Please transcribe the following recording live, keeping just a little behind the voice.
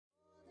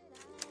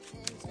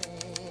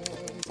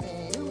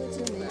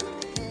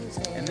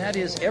that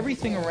is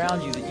everything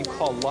around you that you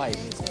call life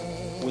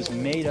was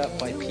made up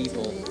by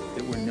people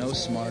that were no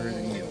smarter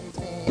than you.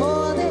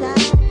 More than I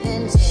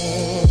can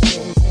say,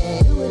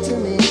 do it to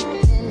me,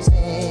 can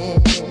say,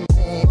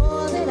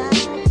 more than I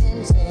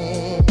can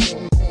say,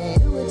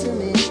 do it to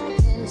me,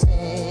 can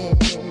say,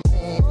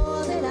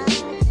 more than I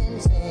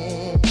can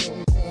say,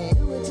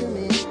 do it to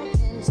me,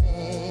 can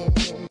say,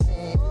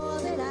 more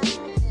than I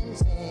can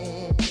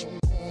say,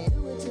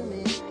 do it to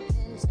me,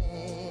 can say.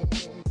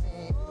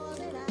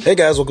 Hey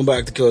guys, welcome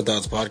back to Killer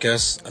Thoughts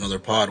Podcast, another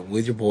pod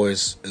with your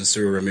boys and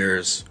Cyril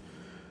Ramirez.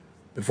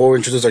 Before we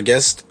introduce our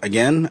guest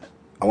again,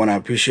 I want to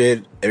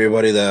appreciate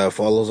everybody that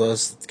follows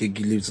us,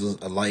 leaves us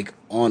a like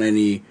on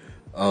any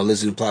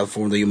listening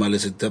platform that you might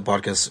listen to the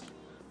podcast.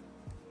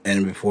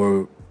 And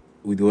before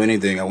we do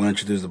anything, I want to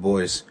introduce the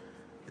boys.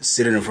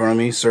 Sitting in front of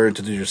me, sir,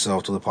 introduce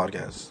yourself to the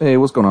podcast. Hey,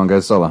 what's going on,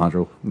 guys? It's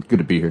Alejandro. Good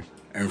to be here.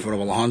 And in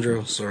front of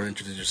Alejandro, sir,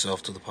 introduce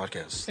yourself to the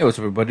podcast. Hey, what's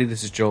up, everybody?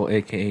 This is Joel,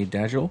 a.k.a.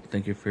 Dajol.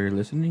 Thank you for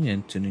listening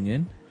and tuning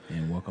in,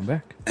 and welcome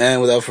back.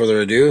 And without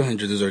further ado,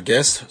 introduce our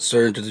guest.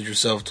 Sir, introduce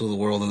yourself to the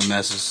world and the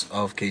masses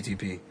of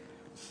KTP.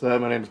 So,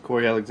 my name is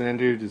Corey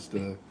Alexander, just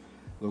a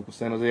local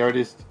San Jose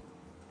artist.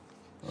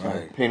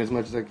 Right. Paint as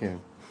much as I can.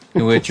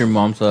 And what's your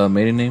mom's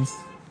maiden name?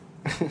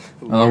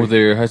 Along with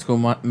your high school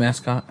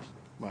mascot?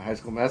 My high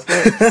school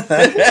mascot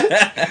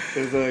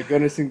is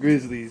Gunnison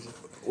Grizzlies.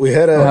 We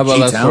had How about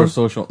G-Town? that for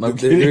social? No,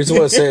 The reason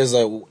why I say is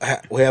that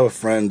we have a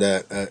friend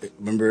that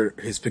remember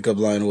his pickup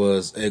line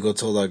was, "Hey, go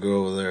tell that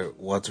girl over there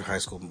what was her high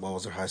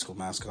school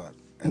mascot,"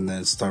 and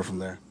then start from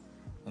there.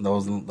 And that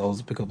was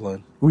the pickup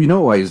line. Well, you know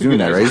why he's doing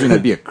that, right? He's going to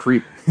be a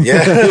creep.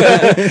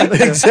 Yeah,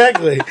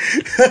 exactly.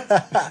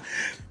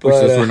 Which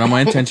those were not my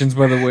intentions,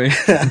 by the way.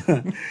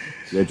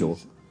 Yeah, Joel.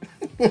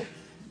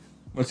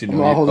 What's he doing?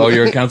 Oh,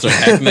 your accounts are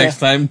hacked next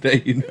time?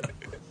 That you know.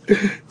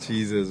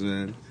 Jesus,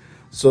 man.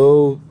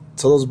 So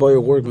tell us about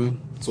your work, man.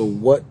 So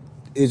what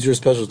is your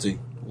specialty?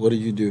 What do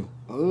you do?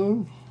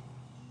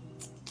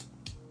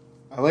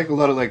 I like a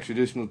lot of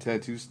traditional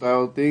tattoo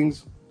style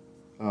things.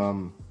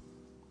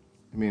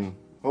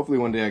 Hopefully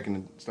one day I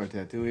can start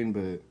tattooing,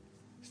 but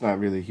it's not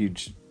really a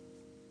huge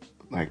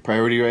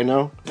priority right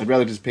now. I'd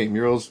rather just paint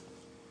murals,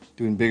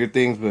 doing bigger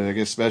things. But I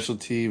guess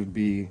specialty would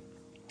be,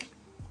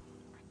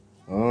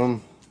 I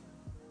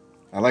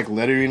like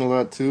lettering a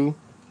lot too,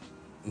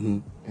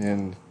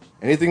 and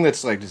anything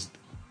that's just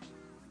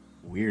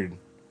weird,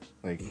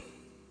 I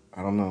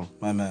don't know.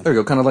 My man. There you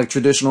go, kind of like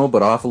traditional,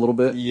 but off a little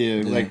bit.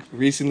 Yeah,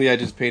 recently I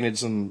just painted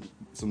some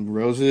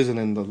roses, and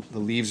then the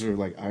leaves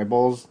are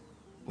eyeballs.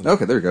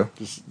 Okay, there you go.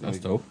 That's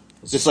dope.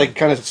 Just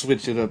kind of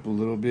switch it up a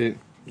little bit,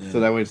 so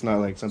that way it's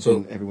not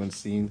something everyone's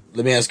seen.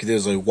 Let me ask you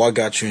this: what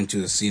got you into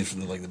the scene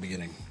from the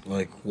beginning?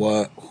 Because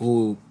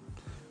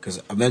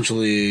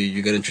eventually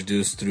you got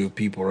introduced through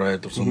people, right?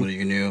 Through somebody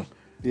you knew,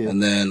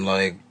 and then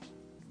what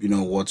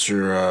was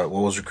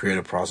your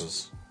creative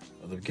process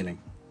at the beginning?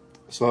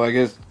 So I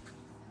guess,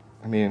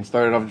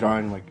 started off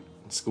drawing in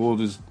school,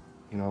 just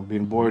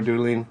being bored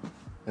doodling,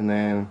 and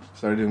then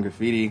started doing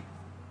graffiti.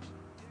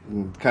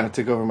 And kind of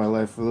took over my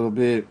life for a little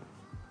bit,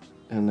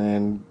 and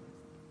then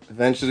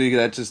eventually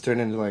that just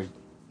turned into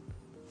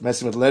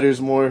messing with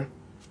letters more,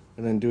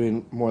 and then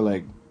doing more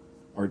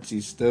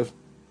artsy stuff.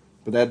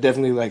 But that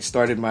definitely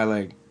started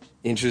my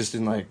interest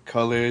in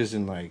colors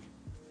and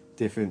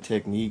different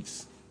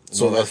techniques.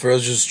 So at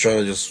first, just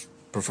try to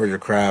prefer your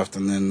craft,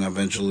 and then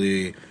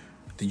eventually,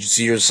 did you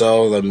see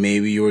yourself that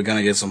maybe you were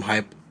gonna get some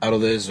hype out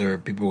of this, or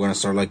people were gonna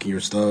start liking your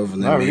stuff,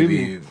 and then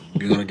maybe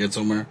you're gonna get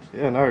somewhere?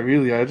 Yeah, not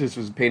really. I just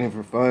was painting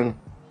for fun,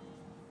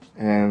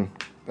 and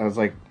that was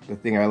the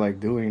thing I like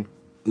doing.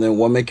 And then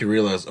what make you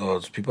realize,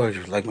 people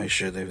actually like my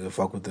shit, they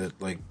fuck with it,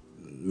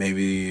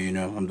 maybe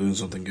I'm doing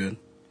something good?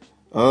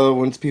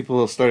 Once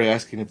people started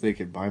asking if they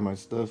could buy my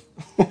stuff.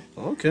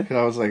 Okay. And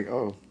I was like,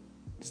 oh,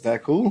 is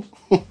that cool?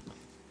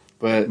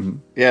 But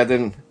yeah,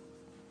 then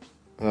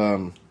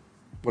one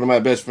of my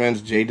best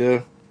friends,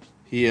 Jada,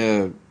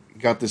 he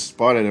got this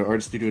spot at an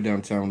art studio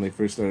downtown when they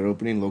first started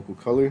opening, Local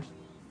Color.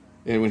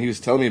 And when he was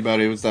telling me about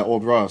it, it was that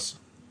old Ross.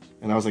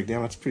 And I was like,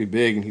 damn, that's pretty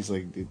big. And he's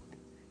like, dude,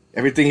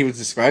 everything he was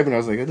describing, I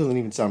was like, that doesn't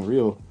even sound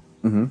real.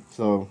 Mm-hmm.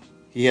 So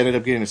he ended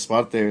up getting a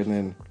spot there, and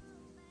then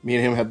me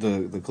and him had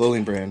the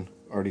clothing brand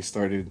already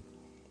started.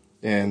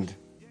 And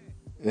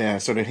yeah, I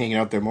started hanging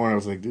out there more, and I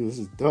was like, dude, this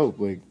is dope.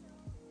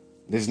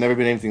 There's never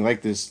been anything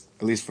like this,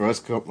 at least for us,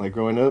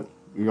 growing up.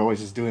 We were always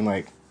just doing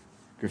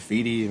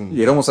graffiti, and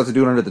you'd almost have to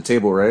do it under the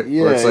table, right?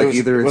 Yeah, where it's it was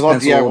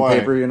pencil DIY. and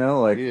paper,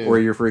 or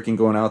you're freaking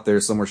going out there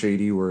somewhere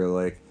shady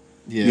where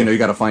you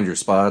got to find your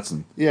spots.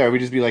 And yeah, we'd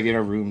just be in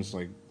our rooms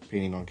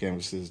painting on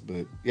canvases.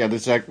 But yeah,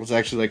 this was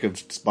actually a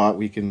spot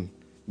we can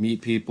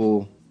meet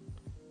people,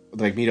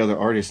 meet other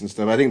artists and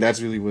stuff. I think that's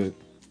really what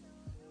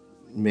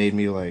made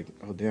me oh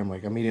damn,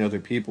 I'm meeting other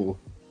people,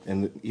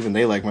 and even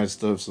they like my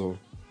stuff, so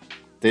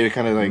they would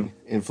kind of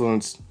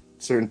influence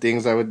certain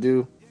things I would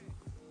do.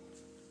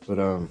 But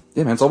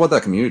yeah, man, it's all about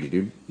that community,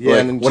 dude. Yeah,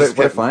 and what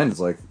I find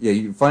is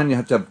you find you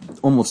have to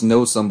almost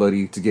know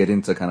somebody to get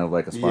into kind of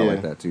a spot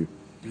like that too.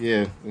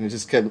 Yeah, and it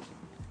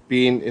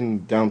being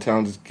in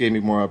downtown just gave me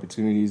more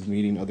opportunities,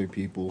 meeting other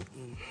people.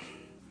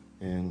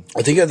 And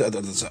I think at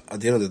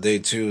the end of the day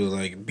too,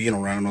 like being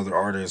around other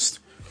artists,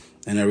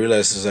 and I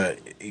realized is that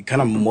it kind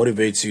of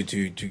motivates you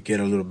to get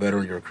a little better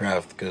in your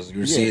craft because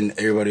you're seeing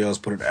everybody else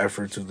put an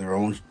effort to their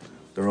own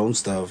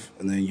stuff,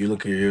 and then you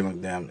look at you're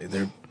like, damn, I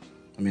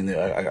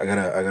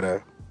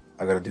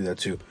gotta do that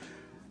too.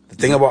 The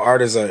thing about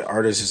artists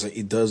is like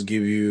it does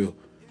give you,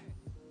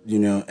 you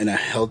know,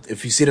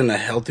 if you see it in a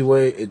healthy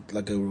way, it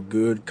like a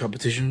good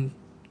competition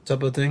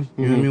type of thing.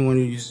 You know what I mean? When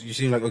you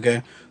see like,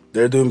 okay,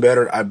 they're doing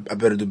better, I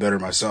better do better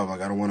myself.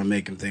 Like I don't want to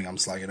make them think I'm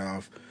slacking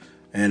off,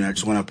 and I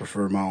just want to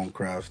prefer my own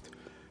craft.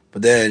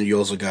 But then you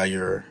also got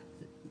your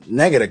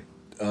negative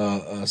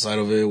side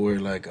of it, where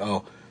like,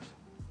 oh,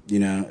 you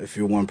know, if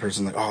you're one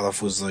person like, oh, that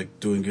fool's like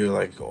doing good,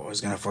 like, oh,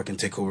 he's gonna fucking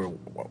take over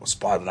a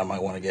spot that I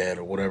might want to get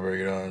or whatever,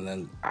 you know, and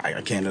then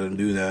I can't let him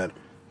do that,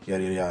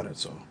 yada yada yada.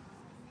 So,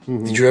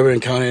 did you ever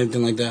encounter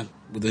anything like that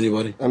with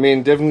anybody? I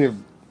mean, definitely have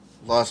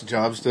lost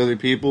jobs to other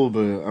people,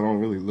 but I don't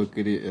really look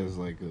at it as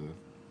like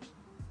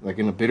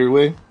in a bitter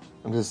way.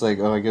 I'm just like,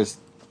 oh, I guess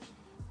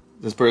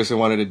this person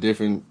wanted a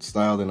different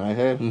style than I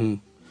had.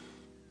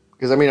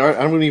 Because I mean, I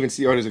don't even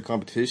see art as a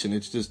competition.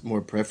 It's just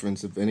more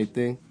preference, if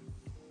anything.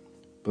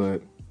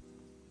 But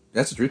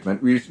that's the truth, man.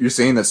 You're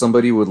saying that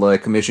somebody would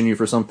like commission you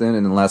for something,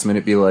 and then last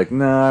minute be like,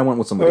 "Nah, I went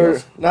with somebody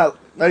else." Not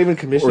even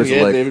commission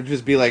yet. Like, they would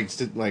just be like,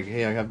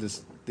 "Hey, I have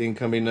this thing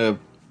coming up.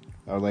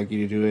 I would like you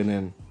to do it." And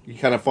then you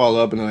kind of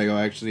follow up, and they're like, "Oh,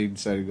 I actually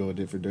decided to go a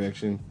different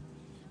direction."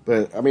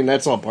 But I mean,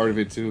 that's all part of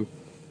it too.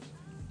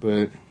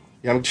 But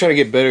yeah, I'm trying to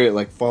get better at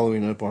like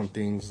following up on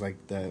things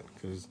like that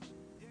because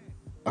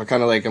I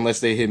kind of like,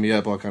 unless they hit me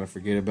up, I'll kind of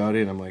forget about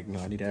it. And I'm like, no,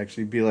 I need to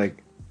actually be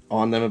like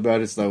on them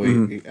about it so that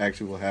way it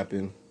actually will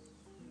happen.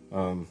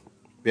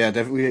 Yeah,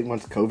 definitely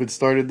once COVID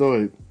started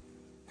though, it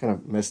kind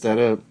of messed that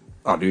up.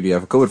 Oh, dude, yeah,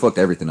 COVID fucked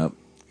everything up.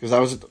 Because I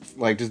was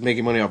like just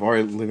making money off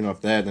art, living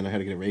off that, then I had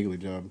to get a regular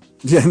job.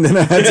 Yeah, and then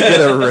I had to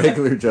get a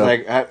regular job.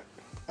 Like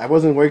I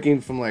wasn't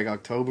working from like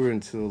October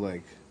until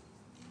like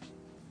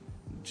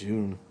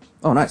June.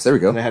 Oh, nice. There we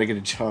go. And I had to get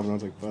a job, and I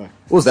was like, fuck.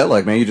 What was that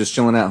like, man? You just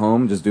chilling at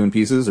home, just doing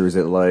pieces, or is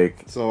it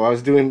like... So I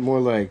was doing more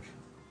like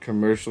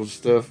commercial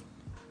stuff.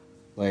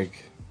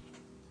 Like,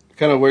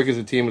 kind of work as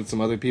a team with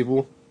some other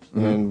people.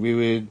 And we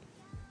would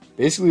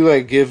basically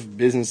like give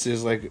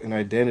businesses like an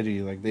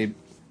identity. Like they'd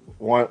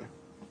want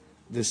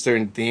this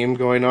certain theme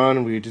going on,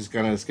 and we would just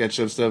kind of sketch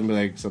up stuff and be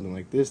like, something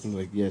like this, and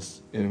like,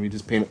 yes. And we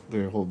just paint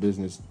their whole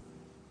business.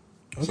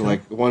 Okay. So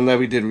like, one that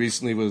we did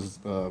recently was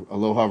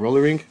Aloha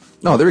Roller Rink.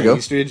 Oh, there we go.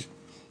 Eastridge.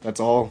 That's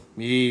all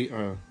me,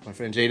 my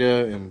friend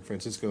Jada, and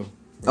Francisco.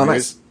 Oh,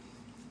 nice.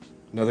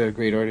 Another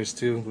great artist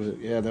too. But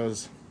yeah, that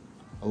was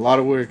a lot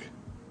of work.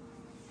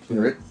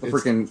 The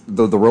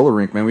roller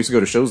rink, man. We used to go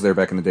to shows there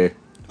back in the day.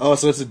 Oh,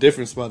 so it's a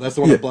different spot. That's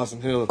the one at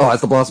Blossom Hill. Oh,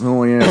 that's the Blossom Hill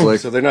one. Yeah, it's like...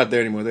 So they're not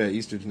there anymore. They're at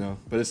Eastridge now.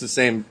 But it's the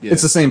same. Yeah.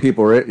 It's the same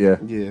people, right? Yeah.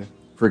 Yeah.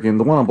 Freaking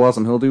the one on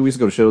Blossom Hill, dude. We used to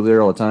go to shows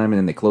there all the time, and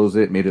then they closed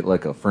it, made it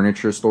like a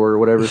furniture store or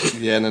whatever.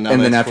 Yeah, and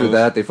then after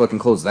that, they fucking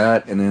closed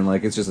that, and then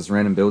like it's just this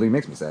random building. It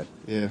makes me sad.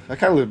 Yeah, I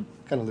kind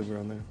of live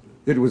around there.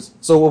 It was.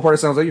 So, what part of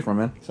Soundside are you from,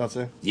 man?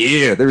 Southside.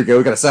 Yeah, there we go.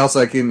 We got a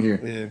Southside kid in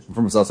here. Yeah, I'm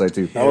from Southside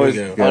too.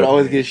 I'd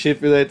always get shit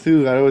for that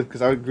too.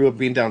 Because I grew up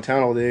being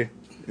downtown all day.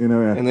 You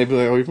know, yeah. And they'd be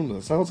like, "Oh, you're from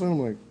the Southside?" I'm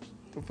like,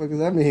 "What the fuck does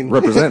that mean?"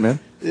 Represent, man.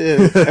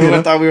 Yeah.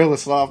 Everyone thought we were all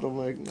soft. I'm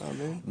like, "Nah,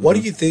 man." What do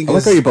you think? I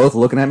like how you both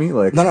looking at me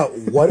like. No.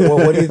 What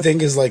do you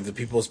think is like the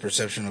people's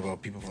perception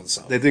about people from the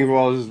South? They think we're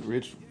all just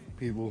rich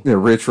people. Yeah,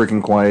 rich,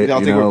 freaking quiet. They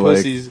all think we're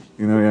pussies.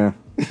 You know, yeah.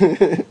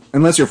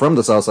 Unless you're from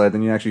the South Side,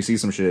 then you actually see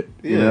some shit.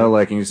 You know,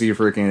 like, and you see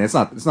freaking.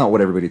 It's not what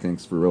everybody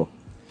thinks for real.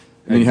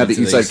 And then you have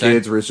the East Side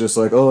kids where it's just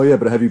like, oh yeah,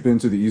 but have you been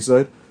to the East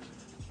Side?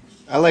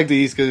 I like the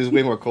East because there's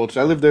way more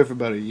culture. I lived there for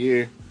about a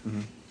year.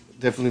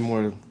 Definitely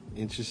more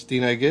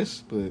interesting, I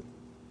guess, but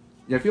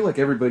yeah, I feel like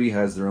everybody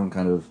has their own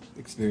kind of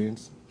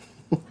experience.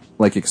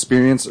 Like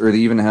experience, or they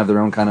even have their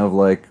own kind of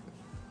like,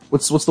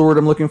 what's the word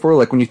I'm looking for?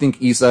 Like when you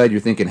think East Side, you're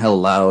thinking hella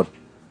loud.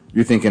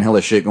 You're thinking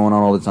hella shit going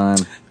on all the time.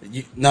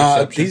 East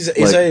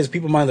Side is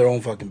people mind their own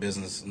fucking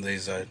business in the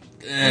East Side.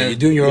 You're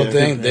doing your own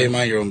thing, they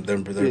mind their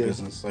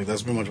business. Like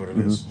that's pretty much what it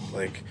is.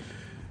 Like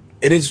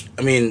it is.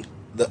 I mean,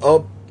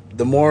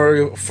 the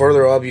more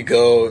further up you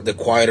go, the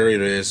quieter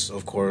it is.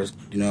 Of course,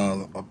 you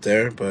know, up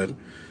there. But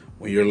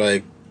when you're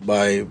like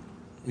by,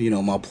 you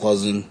know, Mount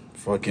Pleasant,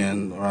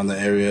 fucking around the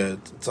area,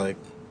 it's like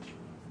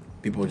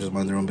people just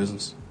mind their own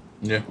business.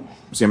 Yeah.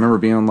 See, I remember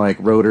being on like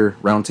Rotor,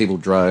 Round Table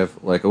Drive,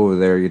 like over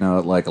there, you know,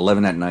 at like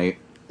 11 at night.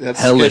 That's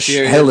hella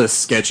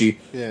sketchy.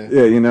 Yeah.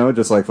 Yeah, you know,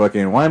 just like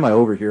fucking, why am I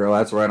over here? Oh,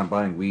 that's right, I'm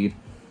buying weed.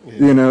 Yeah.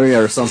 You know, yeah,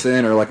 or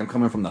something. Or like I'm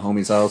coming from the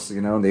homie's house,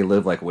 you know, and they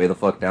live like way the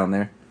fuck down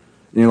there.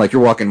 You know, like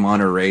you're walking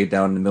Monterey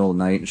down in the middle of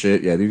the night and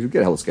shit. Yeah, dude, you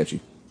get hella sketchy.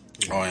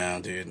 Oh, yeah,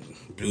 dude.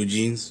 Blue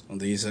jeans on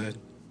the East Side.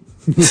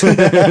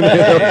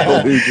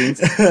 Blue jeans.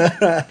 Is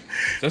that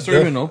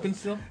store even open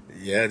still?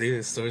 Yeah, dude,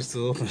 the store's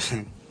still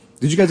open.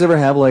 Did you guys ever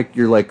have like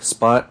your like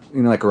spot,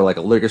 you know, like or like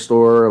a liquor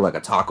store, or like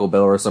a Taco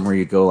Bell or somewhere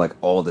you'd go like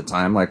all the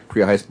time, like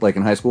like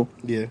in high school?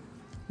 Yeah.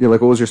 Yeah,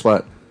 like what was your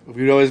spot?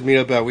 We'd always meet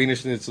up at Wiener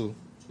Schnitzel,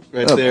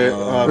 right Oh, there.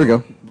 there we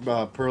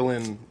go. Pearl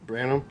and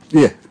Branham.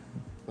 Yeah.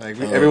 Like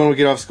everyone would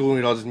get off school, and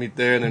we'd all just meet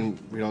there, and then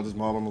we'd all just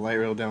mob on the light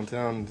rail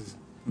downtown and just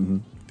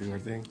do our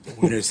thing.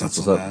 It's not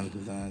so bad.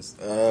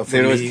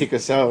 They'd always kick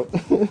us out.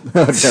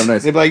 Damn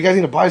nice. They'd be like, "You guys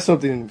need to buy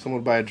something." And someone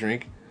would buy a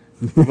drink.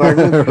 We'd be like,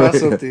 "We'll buy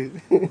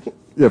something."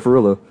 Yeah, for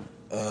real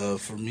though.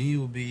 For me, it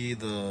would be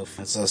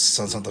it's a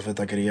San Santa Fe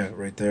Taqueria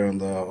right there on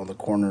the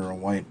corner on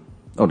White.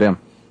 Oh damn.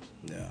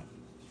 Yeah,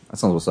 That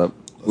sounds what's up.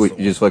 Wait,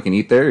 you just fucking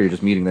eat there, or you're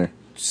just meeting there?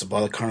 just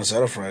about the carne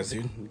asada fries,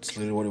 dude. It's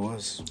literally what it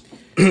was.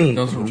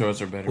 Those from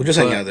Joe's are better. We'll just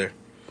But- hang out there.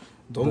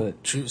 Don't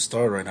but-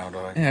 start right now,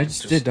 dog. Yeah, I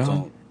just did,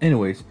 dog.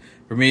 Anyways,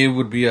 for me, it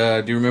would be,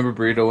 do you remember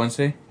Burrito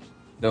Wednesday?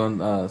 The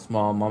one,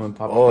 small mom and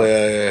pop. Oh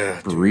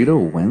yeah.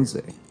 Burrito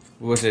Wednesday.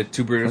 What was it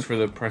 2 burritos for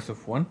the price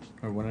of one?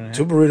 Or 1.5?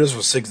 2 burritos for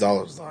 $6,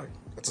 dog.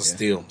 That's a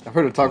steal. I've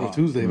heard of Taco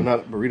Tuesday, but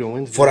not Burrito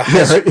Wednesday. For the high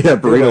Yeah, right? Yeah,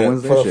 Burrito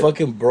Wednesday. for a shit.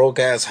 fucking broke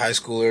ass high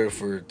schooler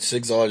for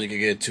 $6, you could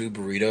get 2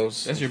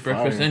 burritos. That's your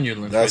breakfast and your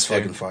lunch. That's right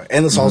fucking fire.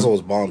 And the salsa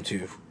was bomb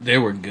too. They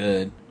were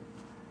good.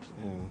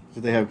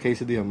 Did they have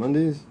quesadilla on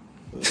Mondays?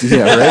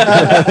 Yeah,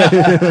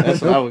 right.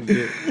 That's what I would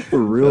get. For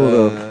real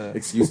though.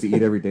 Excuse to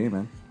eat every day,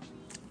 man.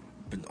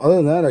 But other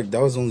than that, like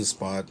that was the only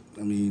spot.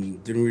 I mean,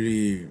 didn't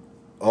really.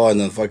 Oh, and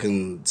then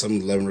fucking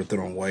 7-Eleven right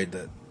there on White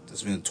that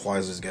has been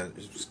twice. He's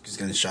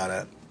getting shot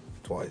at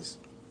twice.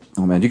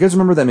 Oh man, do you guys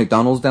remember that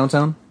McDonald's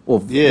downtown?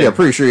 Well, Yeah. yeah,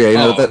 pretty sure. Yeah, you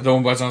know Oh, that. the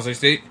one by Sunset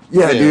State?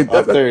 Yeah, dude,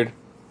 off that third.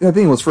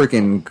 thing was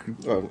freaking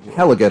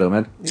hella ghetto,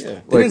 man. Yeah.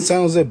 Didn't San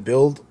Jose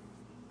build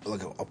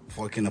like a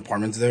fucking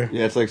apartments there?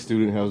 Yeah, it's like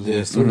student housing.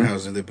 Yeah, student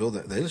housing. They build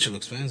that. That shit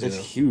looks fancy. It's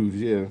though. huge,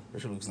 yeah.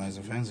 That shit looks nice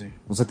and fancy.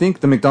 Was I think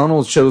the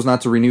McDonald's chose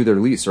not to renew their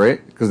lease,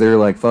 right? Because they were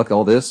like, "Fuck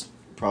all this."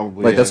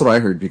 Probably. Like yeah. that's what I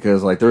heard.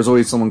 Because like there was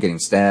always someone getting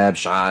stabbed,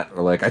 shot,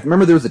 or like I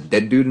remember there was a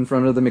dead dude in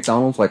front of the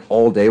McDonald's like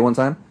all day one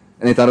time,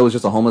 and they thought it was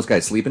just a homeless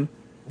guy sleeping.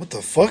 What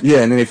the fuck? Yeah,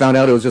 and then they found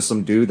out it was just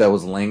some dude that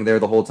was laying there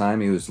the whole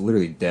time. He was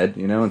literally dead,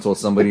 you know, until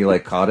somebody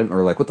like caught him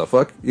or like, "What the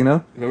fuck," you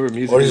know? Remember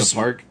music Or in the just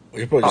park? Or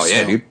you probably Oh, just yeah,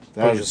 smell, dude.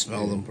 Probably That just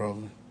smell them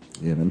probably.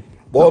 Yeah, man.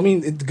 Well, I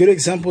mean, a good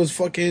example is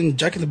fucking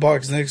Jack in the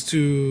Box next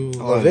to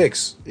La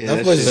Vic's. yeah, that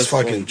that place shit is is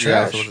fucking fucking- Yeah,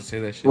 I was trash. supposed to say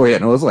that shit. Well, yeah,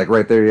 no, it was like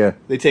right there, yeah.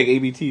 They take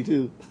ABT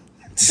too.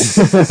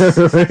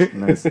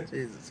 Nice.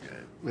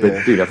 But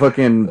Yeah. dude, that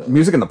fucking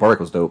music in the park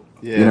was dope.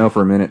 Yeah. You know,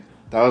 for a minute.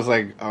 That was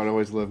like, I would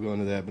always love going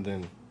to that, but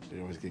then they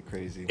always get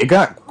crazy. It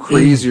got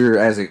crazier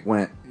as it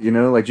went. You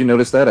know, like you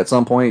noticed that at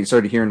some point you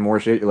started hearing more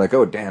shit. You're like,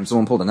 oh damn,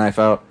 someone pulled a knife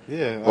out.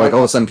 Yeah. Like all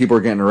of a sudden people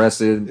were getting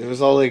arrested. It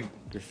was all like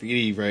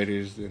graffiti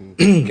writers and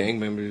gang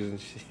members and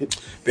shit.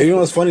 But you know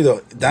what's funny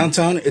though?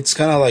 Downtown, it's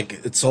kind of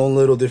like its own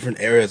little different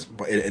areas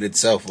in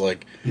itself.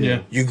 Like,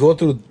 Yeah. you go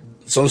through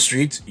some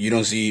streets, you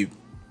don't see,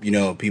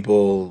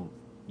 people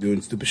doing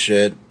stupid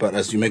shit. But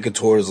as you make it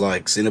towards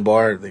like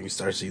Cinnabar, then you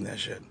start seeing that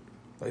shit,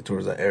 like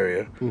towards that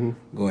area,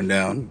 going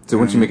down. So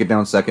once you make it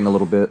down second a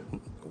little bit,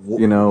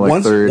 you know, like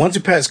once third. once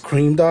you pass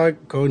Cream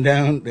Dog going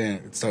down, then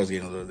it starts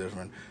getting a little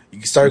different. You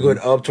can start going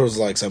up towards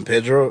like San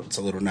Pedro, it's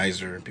a little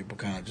nicer, and people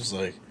kind of just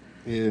like,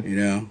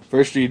 Yeah.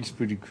 First Street's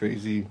pretty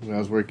crazy. When I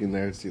was working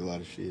there, I'd see a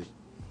lot of shit.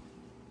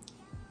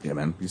 Yeah,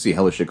 man, you see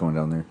hella shit going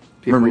down there.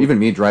 People- Remember, even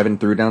me driving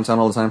through downtown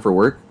all the time for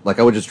work. Like,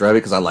 I would just drive it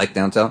because I like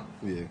downtown.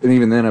 Yeah. And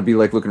even then, I'd be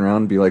like looking around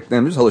and be like,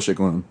 damn, there's hella shit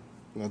going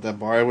on. At that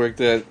bar I worked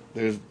at,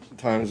 there's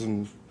times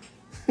when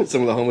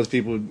some of the homeless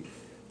people would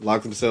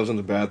lock themselves in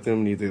the bathroom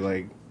and either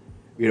like,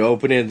 we'd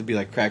open it and there'd be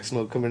like crack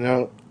smoke coming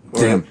out.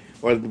 Damn.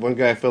 Or one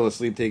guy fell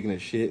asleep taking a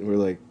shit and we're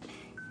like,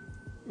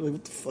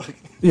 what the fuck?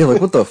 Yeah,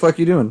 like, what the fuck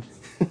you doing?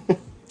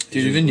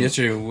 Dude, even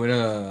yesterday, we went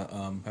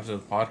after the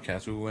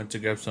podcast, we went to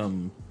grab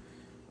some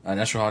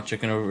National Hot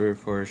Chicken over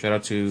for shout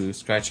out to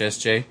Scratch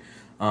SJ.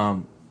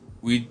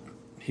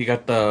 He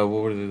got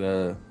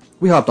the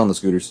We hopped on the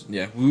scooters.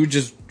 we would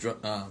just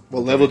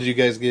What level did you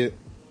guys get?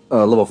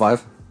 Level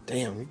 5.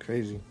 Damn, you're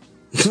crazy.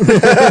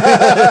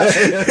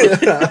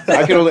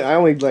 I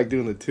only like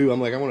doing the 2.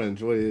 I'm like, I want to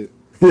enjoy it.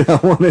 Yeah,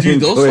 I want to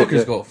dude, those enjoy it.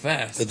 fuckers go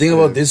fast. the thing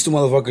about these two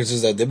motherfuckers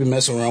is that they be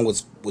messing around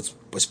with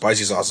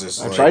spicy sauces.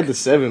 I like, tried the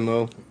 7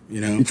 though.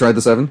 You tried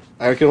the 7?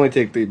 I could only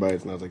take 3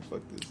 bites and I was like,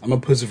 fuck this. I'm a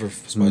pussy for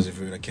spicy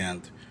food. I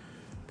can't.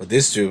 But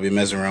these two be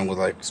messing around with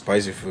like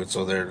spicy food,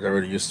 so they're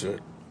already used to it.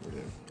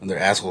 And their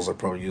assholes are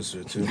probably used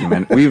to it too. Yeah,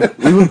 man. We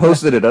even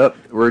posted it up.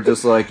 We're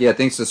just like, yeah,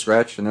 thanks to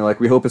Scratch. And they're like,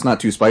 we hope it's not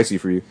too spicy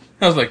for you.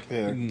 I was like,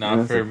 Yeah.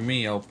 not for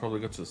me. I'll probably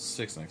go to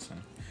 6 next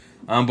time.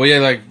 But yeah,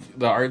 like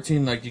the art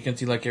team, like you can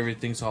see like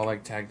everything's all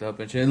like tagged up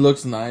and shit. It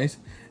looks nice.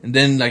 And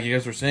then like you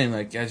guys were saying,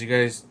 like as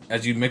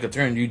you make a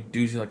turn, you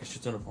do see like a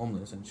shit ton of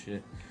homeless and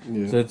shit.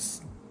 Yeah. So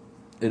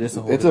it is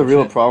a whole It's a different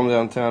real shit. problem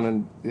downtown,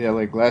 and yeah,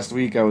 like last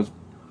week we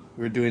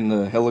were doing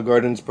the Hella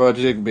Gardens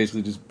project,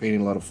 basically just painting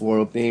a lot of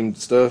floral themed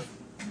stuff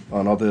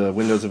on all the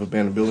windows of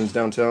abandoned buildings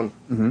downtown.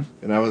 Mm-hmm.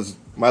 And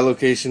my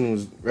location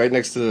was right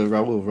next to the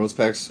Raul Rose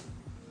Packs.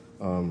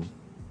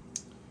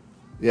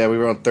 Yeah, we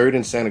were on 3rd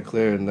and Santa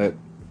Clara, and it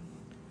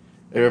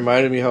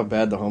reminded me how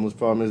bad the homeless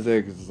problem is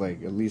there, because it's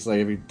like at least like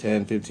every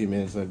 10, 15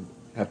 minutes I'd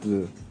have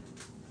to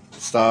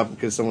stop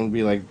because someone would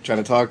be like trying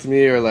to talk to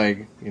me or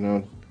like,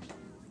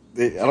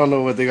 I don't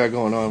know what they got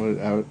going on,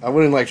 but I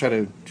wouldn't like try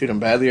to treat them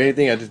badly or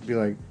anything. I'd just be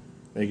like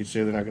making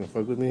sure they're not gonna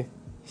fuck with me.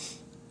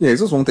 Yeah,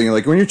 it's just one thing.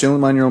 Like when you're chilling,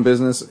 mind your own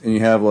business, and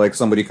you have like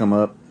somebody come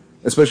up,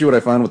 especially what I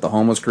find with the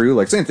homeless crew.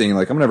 Like same thing.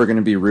 Like I'm never going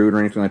to be rude or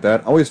anything like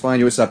that. I always find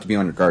you always have to be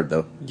on your guard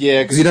though.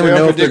 Yeah, because you never they're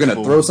know if they're going to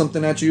unpredictable. throw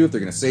something at you, if they're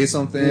going to say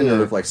something, Yeah.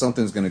 or if like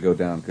something's going to go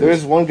down. There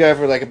was one guy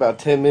for like about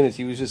 10 minutes.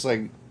 He was just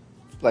like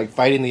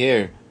fighting the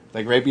air,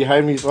 like right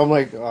behind me. So I'm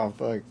like, oh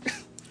fuck,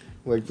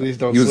 like please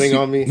don't swing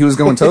on me. He was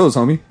going toes,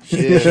 homie.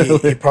 Yeah.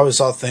 He probably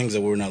saw things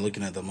that we're not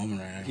looking at the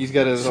moment right now. He's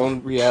got his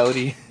own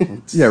reality.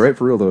 Yeah, right,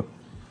 for real though.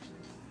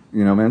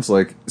 You know, man, it's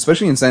like,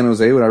 especially in San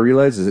Jose, what I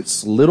realized is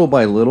it's little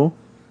by little.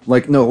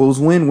 Like, no, it was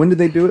when did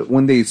they do it?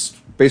 When they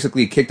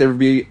basically kicked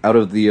everybody out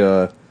of the,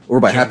 over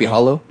by Happy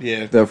Hollow?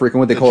 Yeah. The freaking,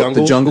 what they The call it?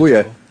 jungle? The jungle, The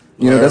yeah. jungle.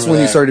 You know, I that's when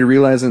remember you that. started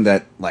realizing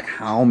that, like,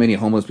 how many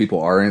homeless people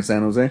are in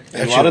San Jose.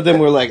 And a lot of them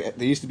were like,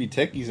 they used to be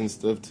techies and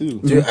stuff too.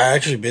 Dude, I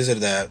actually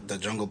visited that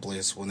jungle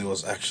place when it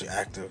was actually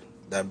active.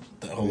 That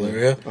whole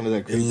area. Under that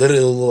It creek.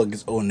 literally looked like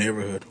its own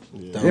neighborhood.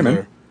 down Yeah, man.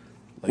 there.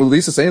 Well, at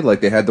least to say,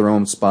 like, they had their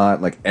own spot,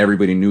 like,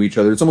 everybody knew each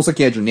other. It's almost like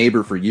you had your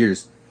neighbor for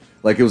years.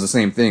 Like, it was the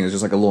same thing. It was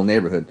just like a little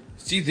neighborhood.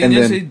 See, they And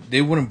didn't then- say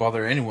they wouldn't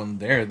bother anyone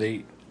there.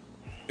 It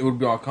would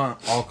be all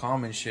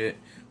calm and shit.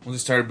 When they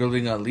started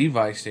building a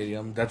Levi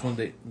Stadium, that's when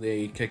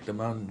they kicked them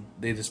out and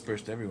they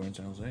dispersed everywhere in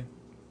San Jose.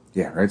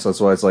 Yeah, right. So that's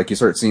why it's like you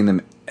start seeing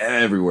them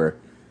everywhere.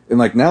 And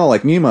like now,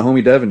 like me and my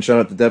homie Devin, shout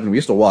out to Devin, we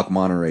used to walk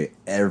Monterey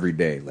every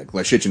day.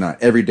 Like shit you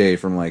not, every day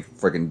from like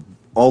freaking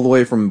all the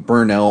way from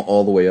Burnell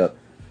all the way up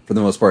for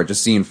the most part.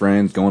 Just seeing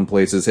friends, going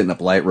places, hitting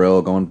up light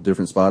rail, going to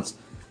different spots.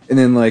 And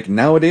then like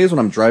nowadays when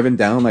I'm driving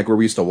down like where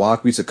we used to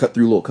walk, we used to cut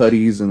through little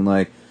cutties and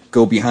like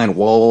go behind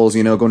walls,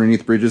 you know, go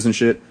underneath bridges and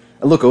shit.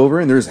 I look over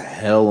and there's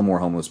hella more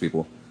homeless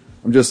people.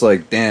 I'm just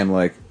like, damn,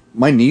 like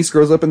my niece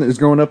is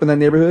growing up in that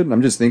neighborhood, and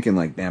I'm just thinking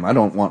like, damn, I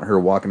don't want her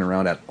walking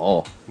around at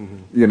all.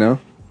 You know?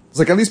 It's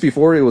like at least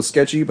before it was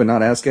sketchy, but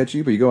not as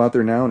sketchy. But you go out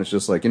there now and it's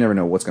just like you never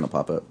know what's gonna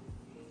pop up.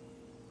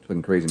 It's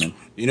fucking crazy, man.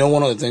 You know,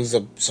 one of the things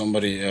that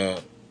somebody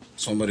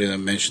that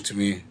mentioned to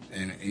me,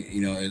 and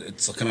you know,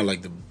 it's kind of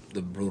like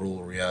the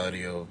brutal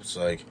reality of it's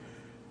like,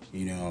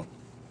 you know,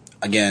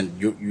 again,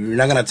 you're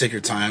not gonna take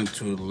your time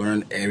to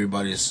learn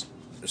everybody's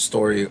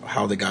story,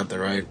 how they got there,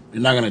 right?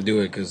 You're not gonna do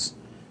it because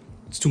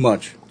it's too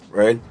much,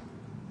 right?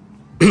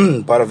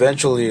 But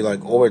eventually,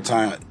 like over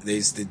time,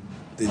 they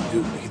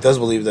do. He does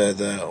believe that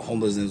the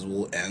homelessness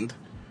will end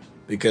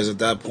because at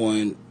that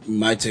point, it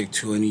might take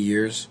 20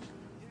 years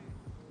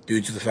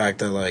due to the fact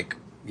that, like,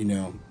 you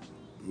know,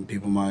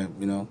 people might,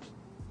 you know,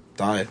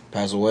 die,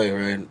 pass away,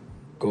 right?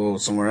 Go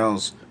somewhere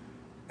else.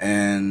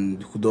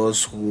 And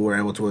those who are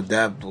able to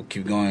adapt will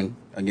keep going.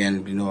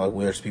 Again, you know, like,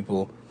 where's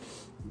people,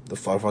 the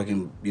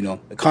fucking, you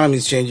know,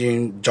 economy's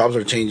changing, jobs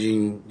are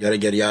changing, yada,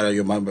 yada,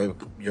 yada.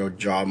 Your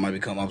job might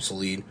become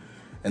obsolete.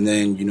 And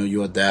then, you know,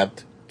 you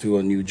adapt to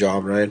a new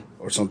job, right?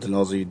 Or something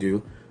else that you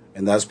do.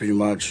 And that's pretty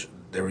much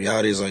the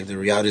reality is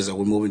that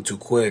we're moving too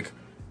quick,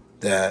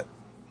 that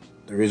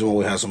the reason why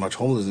we have so much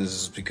homelessness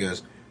is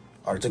because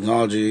our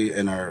technology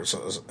and our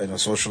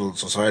social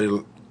society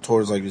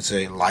towards, like you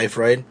say, life,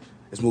 right?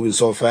 It's moving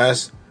so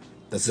fast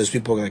that there's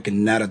people that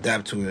cannot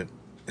adapt to it,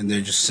 and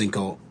they just sink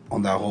on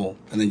that hole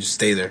and then just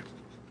stay there.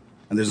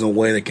 And there's no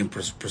way they can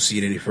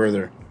proceed any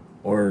further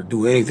or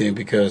do anything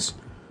because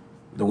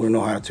they wouldn't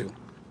know how to.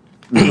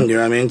 You know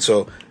what I mean?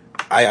 So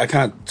I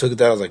kind of took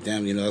that. I was like,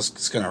 damn, you know,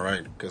 that's kind of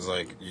right. Because,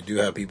 like, you do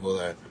have people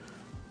that,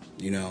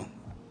 you know,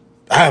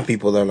 I have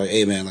people that are like,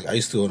 hey, man, like, I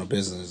used to own a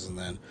business, and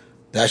then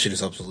that shit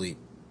is obsolete.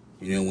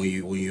 You know, when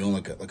you own,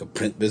 like a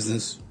print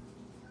business,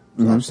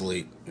 it's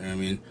obsolete. You know what I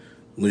mean?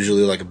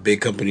 Usually, like, a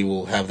big company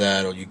will have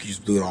that, or you can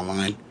just do it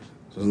online.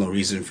 So there's no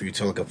reason for you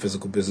to, like, a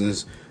physical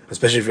business,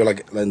 especially if you're,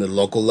 like in the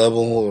local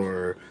level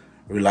or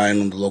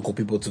relying on the local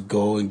people to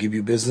go and give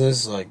you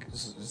business. Like,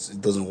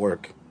 it doesn't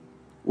work.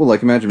 Well,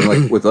 like imagine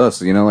like with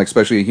us, you know, like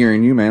especially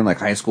hearing you, man, like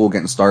high school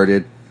getting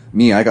started.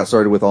 Me, I got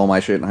started with all my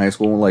shit in high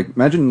school. Like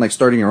imagine like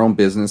starting your own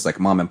business, like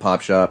mom and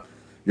pop shop.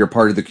 You're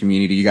part of the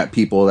community. You got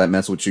people that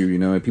mess with you, you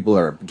know, and people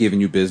are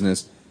giving you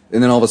business.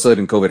 And then all of a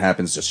sudden, COVID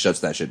happens, just shuts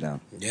that shit down.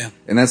 Yeah.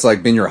 And that's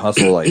like been your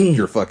hustle, like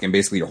your fucking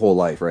basically your whole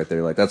life right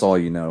there. Like that's all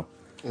you know.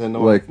 And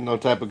Like- no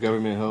type of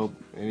government help,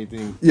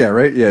 anything. Yeah,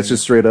 right. Yeah, it's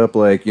just straight up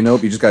like you know,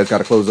 you just guys got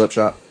to close up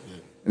shop.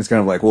 And it's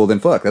kind of like, well, then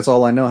fuck. That's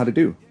all I know how to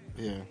do.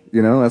 Yeah.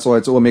 You know, that's why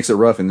it's what makes it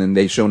rough. And then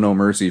they show no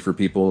mercy for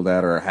people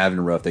that are having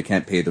it rough. They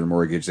can't pay their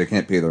mortgage. They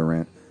can't pay their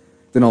rent.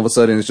 Then all of a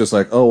sudden it's just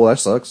like, oh, well, that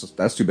sucks.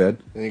 That's too bad.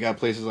 And you got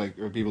places like,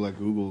 or people like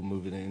Google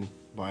moving in,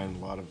 buying a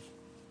lot of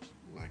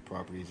like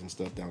properties and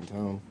stuff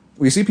downtown.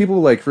 We see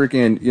people like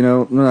freaking, you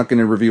know, I'm not going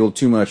to reveal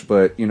too much,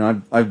 but, you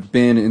know, I've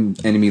been in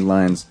enemy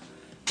lines.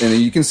 And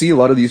you can see a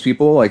lot of these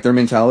people, like, their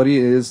mentality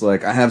is,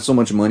 like, I have so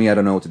much money, I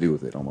don't know what to do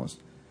with it,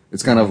 almost.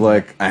 It's kind of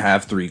like, I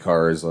have 3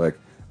 cars, like,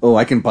 oh,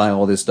 I can buy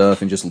all this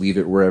stuff and just leave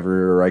it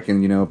wherever, or I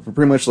can, you know,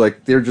 pretty much,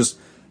 like, their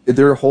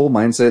whole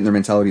mindset and their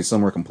mentality is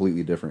somewhere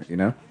completely different, you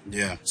know?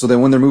 Yeah. So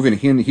then when they're moving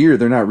in here,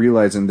 they're not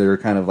realizing they're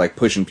kind of, like,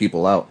 pushing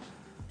people out.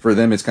 For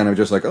them, it's kind of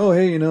just like, oh,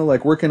 hey, you know,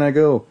 like, where can I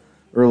go?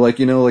 or like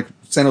like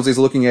San Jose's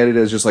looking at it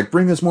as just like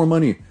bring us more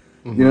money.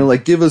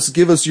 Like give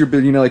us your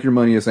like your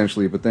money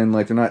essentially, but then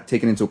like they're not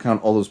taking into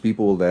account all those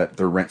people that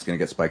their rent's gonna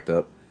get spiked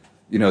up.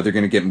 They're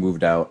gonna get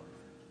moved out.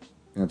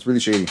 It's really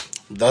shady.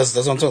 That's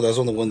what I'm talking. That's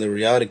when the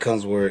reality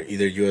comes where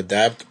either you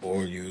adapt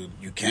or you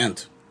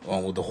can't.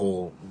 With the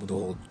whole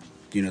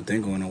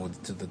thing going on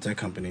with the tech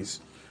companies.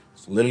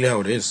 It's literally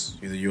how it is.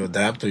 Either you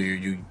adapt or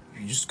you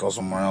just go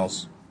somewhere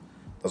else.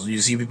 That's when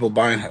you see people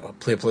buying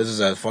places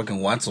at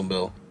fucking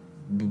Watsonville,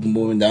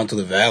 moving down to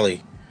the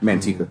valley.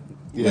 Manteca.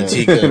 Yeah.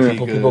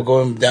 Manteca. people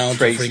going down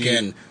Tracy. to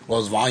freaking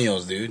Los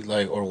Baños, dude,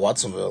 or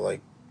Watsonville,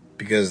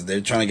 because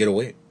they're trying to get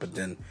away. But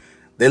then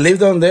they live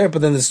down there,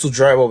 but then they still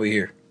drive over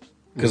here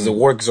because the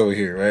work is over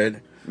here,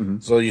 right? Mm-hmm.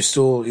 So you're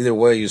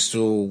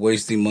still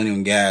wasting money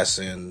on gas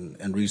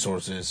and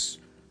resources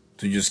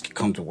to just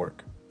come to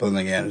work. But then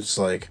again, it's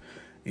like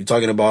you're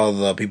talking about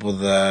the people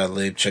that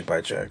live check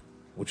by check,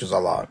 which is a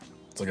lot.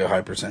 It's like a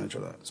high percentage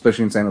of that,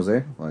 especially in San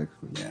Jose.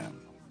 Yeah.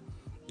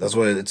 That's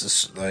why it's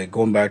just, like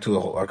going back to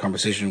our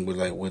conversation with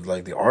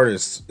the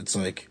artists. It's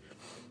like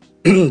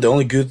the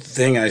only good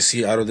thing I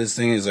see out of this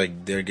thing is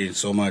like they're getting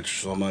so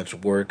much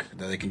work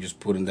that they can just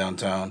put in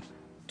downtown,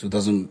 so it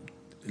doesn't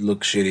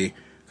look shitty.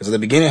 Because at the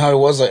beginning, how it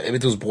was, like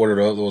everything was boarded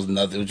up. There was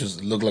nothing. It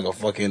just looked like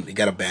it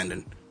got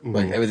abandoned. Mm-hmm.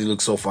 Like everything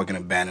looked so fucking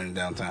abandoned in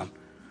downtown.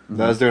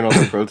 That was during all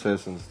the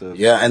protests and stuff.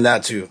 Yeah, and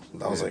that too.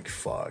 I was like,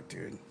 fuck,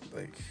 dude.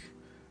 Like,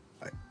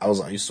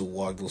 I used to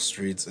walk those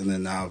streets, and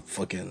then now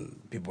fucking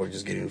people are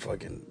just getting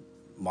fucking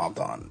mobbed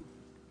on.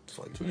 It's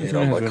like, it's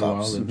been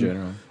cops in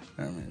general.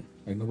 I mean,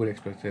 like nobody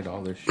expected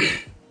all this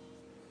shit.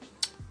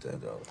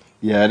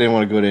 Yeah, I didn't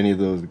want to go to any of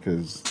those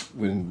because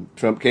when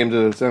Trump came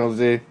to San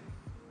Jose,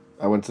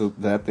 I went to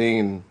that thing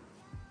and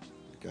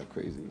it got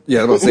crazy.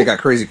 Yeah, I was about to say it got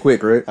crazy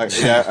quick, right? I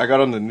got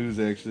on the news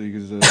actually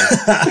because I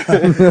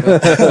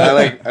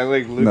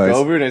looked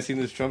over and I seen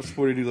this Trump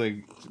supporter dude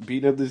like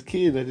beating up this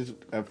kid. And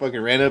I fucking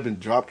ran up and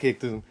drop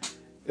kicked him.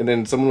 And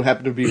then someone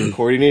happened to be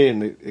recording it,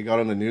 and it got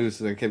on the news,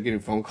 so I kept getting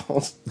phone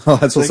calls. Oh,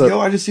 that's what's like, up.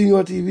 yo, I just seen you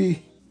on TV.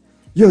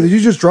 Yo, did you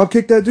just drop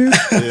kick that dude?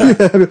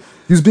 Yeah.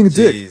 He was being a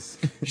dick. You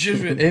should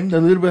have aimed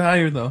a little bit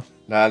higher, though.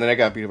 Nah, then I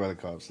got beat up by the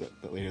cops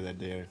later that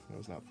day. It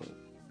was not fun.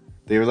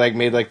 They were like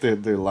made like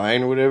their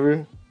line or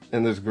whatever,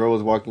 and this girl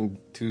was walking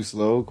too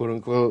slow, quote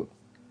unquote,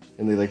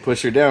 and they like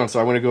pushed her down. So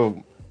I went to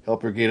go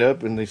help her get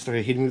up, and they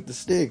started hitting me with the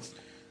sticks.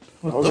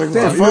 I was like,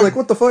 damn, you're like,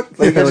 what the fuck?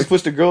 Like, I just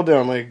pushed a girl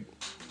down, like,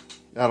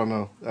 I don't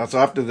know. So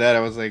after that,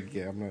 I was like,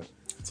 yeah, I'm not.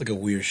 It's like a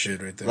weird shit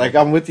right there. Like,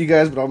 I'm with you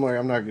guys, but I'm like,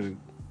 I'm not going to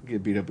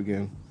get beat up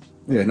again.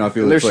 Yeah, no, I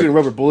feel and they're like, shooting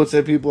rubber bullets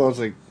at people. I was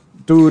like,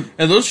 dude.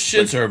 And those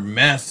shits are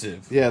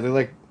massive. Yeah, they're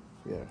like,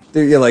 yeah.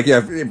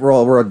 We're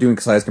all doing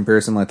size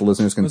comparison like the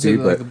listeners can see,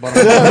 but. We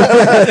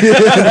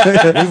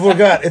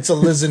forgot, it's a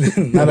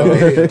listening, not a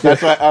video.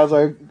 That's why I was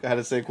like, I had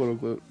to say quote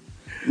unquote.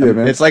 Yeah,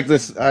 man. It's like the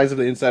size of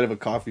the inside of a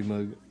coffee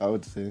mug, I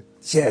would say.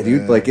 Yeah,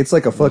 dude. Like, it's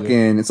like a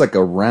fucking... It's like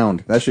a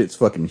round. That shit's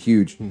fucking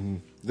huge. Mm-hmm.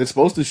 They're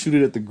supposed to shoot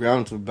it at the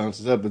ground so it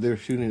bounces up, but they're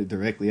shooting it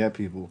directly at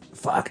people.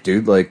 Fuck,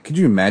 dude. Like, could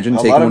you imagine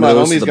taking one of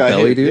those to the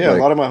belly, dude? Yeah, like,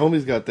 a lot of my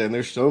homies got that, and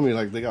they're showing me,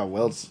 like, they got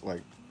welts.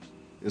 Like,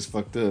 it's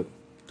fucked up.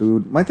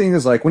 Dude, my thing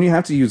is, like, when you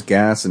have to use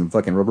gas and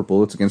fucking rubber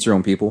bullets against your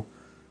own people,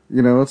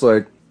 it's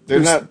like...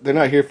 They're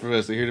not here for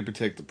us. They're here to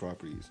protect the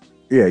properties.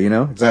 Yeah,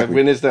 exactly. I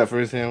witnessed that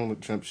firsthand when the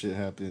Trump shit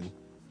happened.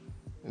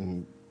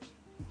 And...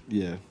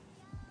 yeah,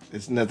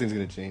 nothing's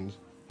gonna change.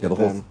 Yeah, the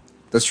whole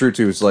that's true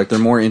too. It's like they're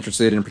more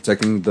interested in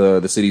protecting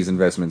the city's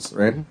investments,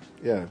 right?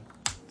 Mm-hmm. Yeah,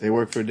 they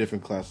work for a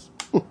different class,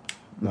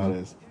 not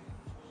us.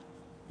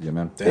 Yeah,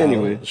 man.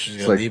 Anyway,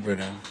 she's got deeper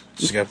now.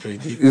 She got pretty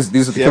deep.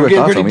 These are the we're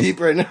getting thoughts, pretty deep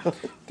right now.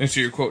 Thanks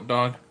for your quote,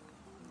 dog.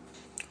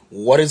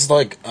 What is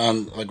like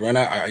right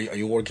now? Are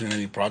you working on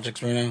any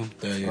projects right now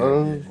that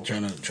you're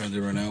trying to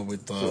do right now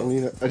with?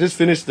 I just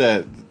finished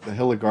the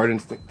Hella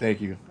Gardens thing.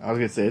 Thank you. I was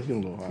gonna say it's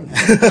getting a little hot.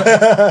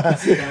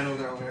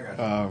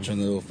 Turn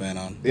the little fan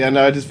on. Yeah,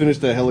 no, I just finished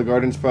the Hella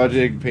Gardens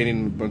project,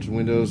 painting a bunch of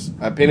windows.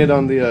 I painted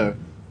on the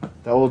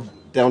old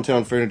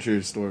downtown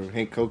furniture store,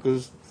 Hank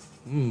Coca's.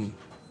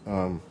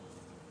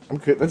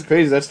 That's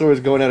crazy. That store was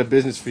going out of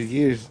business for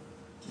years.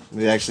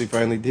 They actually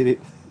finally did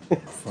it.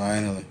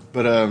 Finally.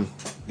 But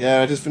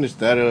yeah, I just finished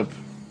that up.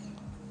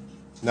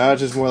 Now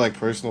it's just more like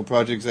personal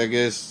projects, I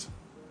guess.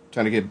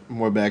 Trying to get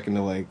more back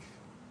into like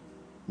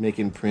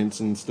making prints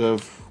and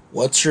stuff.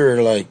 What's your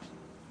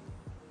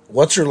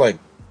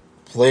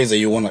plays that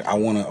you want? I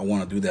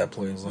want to do that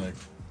plays like,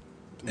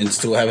 and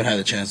still haven't had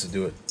a chance to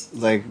do it.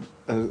 Like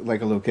a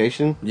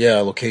location. Yeah,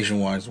 location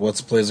wise, what's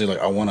the place that like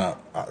I want to?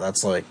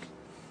 That's like.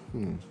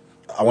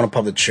 I want to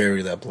pop the cherry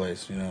to that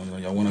place,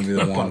 Like I want to be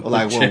the one.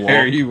 Like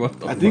cherry,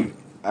 I think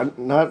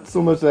not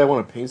so much that I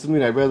want to paint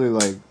something. I'd rather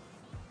like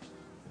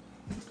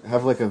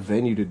have like a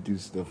venue to do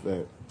stuff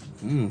at.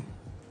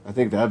 I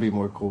think that'd be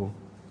more cool.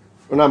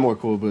 Or not more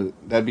cool, but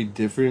that'd be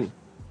different.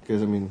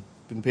 Because I mean,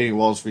 been painting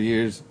walls for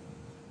years.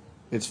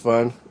 It's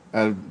fun.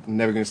 I'm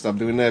never gonna stop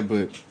doing that.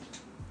 But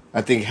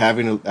I think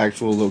having an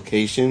actual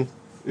location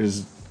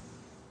it's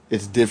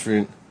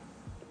different.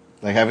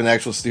 Like having an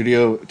actual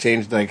studio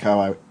changed like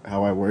how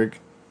I work.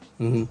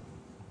 Mm-hmm.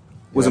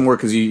 Was it more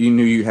because you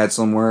knew you had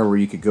somewhere where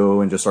you could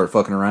go and just start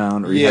fucking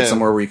around, or you had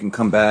somewhere where you can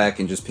come back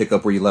and just pick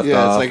up where you left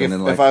off? It's like,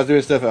 and if I was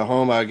doing stuff at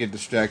home, I would get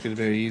distracted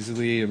very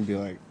easily and be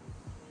like,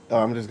 "Oh,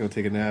 I'm just gonna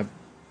take a nap,"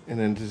 and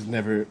then just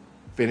never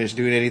finish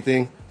doing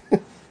anything.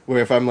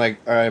 Where if I'm like,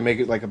 all right, make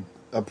it like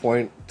a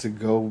point to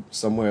go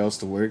somewhere else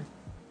to work,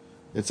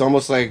 it's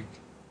almost like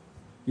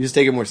you just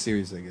take it more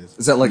serious, I guess.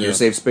 Is that like your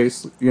safe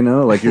space? You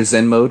know, like your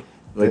Zen mode?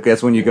 Like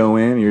that's when you go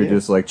in, and you're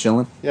just like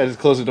chilling. Yeah, just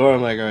close the door.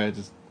 I'm like, all right,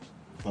 just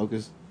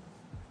focus.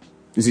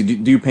 Do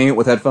you paint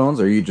with headphones,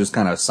 or are you just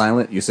kind of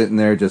silent? You sitting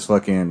there just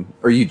fucking,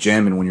 or are you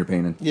jamming when you're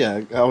painting?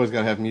 Yeah, I always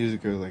gotta have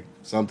music or like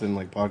something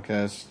like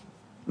podcasts.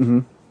 Mm-hmm.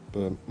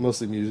 But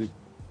mostly music.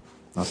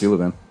 I feel it,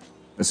 man.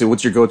 I say,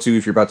 what's your go-to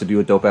if you're about to do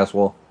a dope ass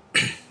wall?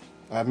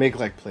 I make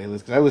like playlists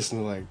because I listen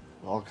to like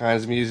all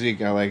kinds of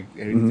music. I like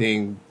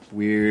anything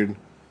weird.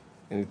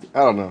 Anything, I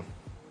don't know.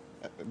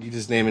 You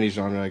just name any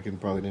genre, I can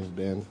probably name a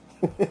band.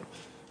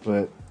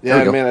 But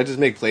yeah, man, I just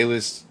make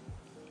playlists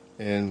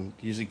and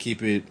usually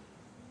keep it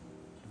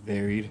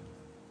varied.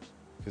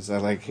 Because I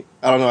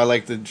don't know, I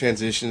like the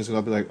transitions. So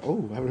I'll be like,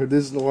 oh, I haven't heard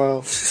this in a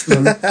while.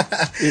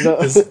 You know?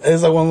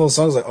 It's like one of those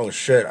songs like, oh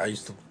shit, I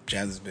used to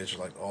jam this bitch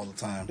like all the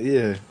time.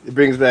 Yeah, it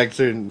brings back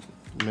certain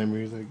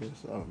memories, I guess.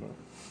 I don't know.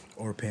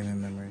 Or payment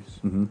memories.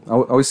 Mm-hmm. I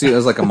always see it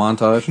as like a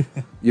montage,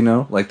 you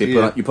know, like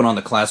you put on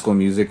the classical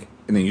music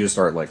and then you just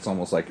start like it's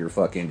almost like you're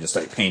fucking just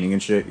like painting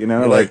and shit, you know,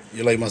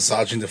 you're like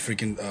massaging the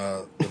freaking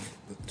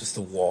just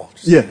the wall.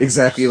 Just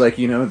exactly, like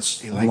you know,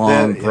 it's like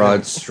long, that?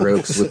 broad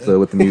strokes with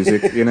the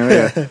music, you know,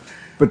 yeah.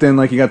 But then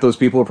like you got those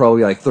people who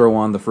probably like throw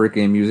on the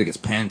freaking music. It's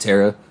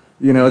Pantera,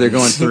 you know, they're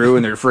going through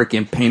and they're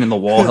freaking painting the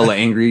wall, hella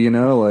angry, you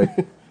know, like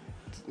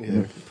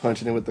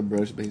punching it with the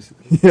brush,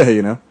 basically. yeah,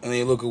 you know. And then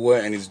you look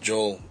away and it's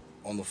Joel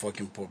on the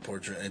fucking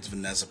portrait, and it's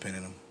Vanessa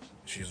painting him.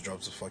 She just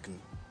drops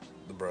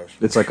the brush.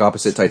 It's like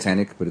opposite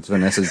Titanic, but it's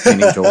Vanessa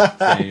painting Joel.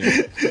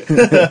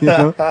 Damn. You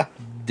know?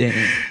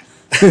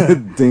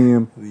 Damn.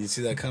 Damn. You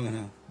see that coming,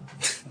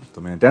 huh?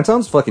 So man,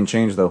 downtown's fucking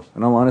changed though.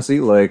 In all honesty,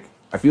 like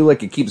I feel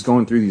like it keeps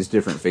going through these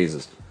different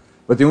phases.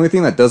 But the only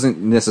thing that doesn't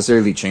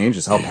necessarily change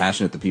is how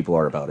passionate the people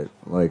are about it.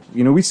 Like,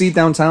 you know, we see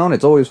downtown,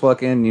 it's always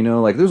fucking, you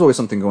know, like there's always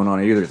something going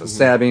on. Either it's a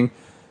stabbing,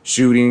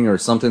 shooting, or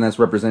something that's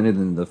represented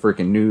in the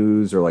freaking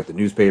news or like the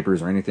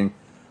newspapers or anything.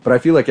 But I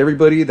feel like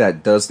everybody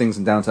that does things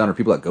in downtown or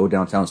people that go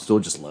downtown still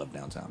just love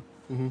downtown.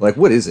 Like,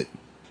 what is it?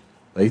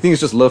 Like, you think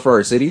it's just love for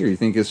our city, or you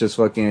think it's just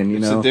fucking, you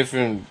know? It's a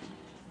different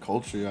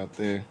culture out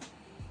there.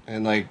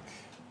 And like,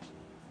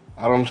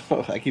 I don't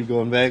know, I keep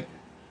going back.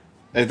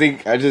 I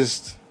think I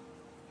just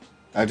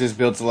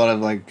built a lot of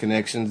like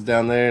connections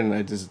down there, and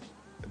I just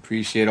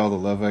appreciate all the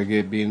love I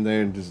get being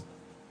there, and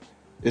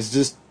it's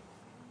just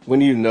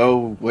when you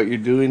know what you're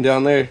doing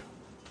down there,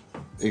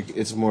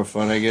 it's more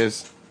fun, I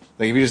guess.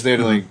 Like if you're just there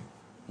to like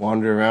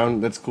wander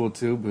around, that's cool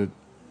too, but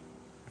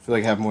I feel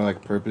like I have more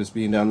like purpose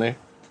being down there.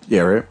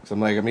 Yeah, right. So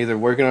I'm like, I'm either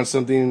working on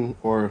something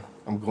or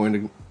I'm going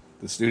to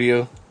the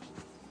studio.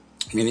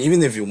 I mean,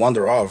 even if you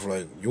wander off,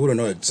 like you wouldn't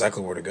know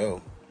exactly where to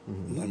go.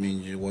 I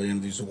mean, what you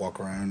just walk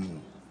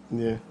around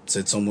and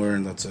sit somewhere,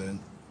 and that's it.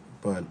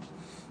 But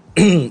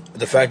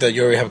the fact that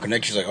you already have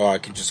connections, like, oh, I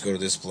could just go to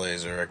this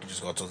place, or I could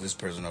just go to this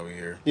person over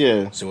here.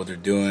 Yeah. See what they're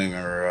doing,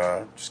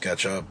 or just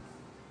catch up.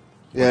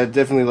 Yeah,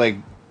 definitely like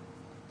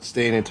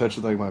staying in touch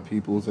with like my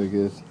peoples, I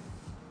guess.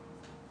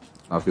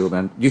 I feel,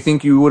 man. Do you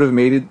think you would have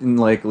made it in,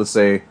 like, let's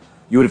say,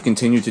 you would have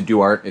continued to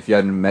do art if you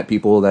hadn't met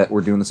people that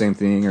were doing the same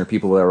thing, or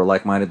people that were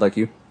like-minded like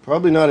you?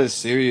 Probably not as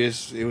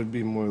serious. It would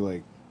be more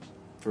like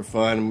for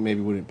fun. Maybe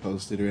wouldn't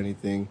post it or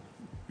anything.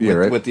 Yeah,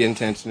 right. With the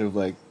intention of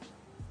like,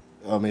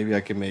 oh, maybe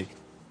I can make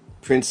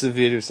prints of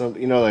it or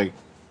something. You know, like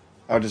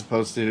I'll just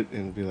post it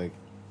and be like,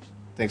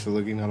 thanks for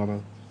looking. I don't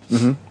know.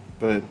 Mm-hmm.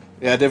 But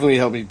yeah, it definitely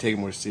helped me take it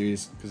more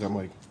serious because I'm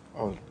like,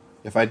 oh,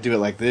 if I do it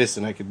like this,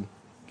 then I could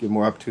get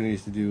more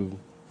opportunities to do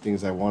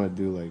things I want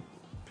to do, like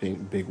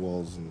paint big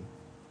walls and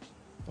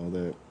all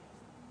that.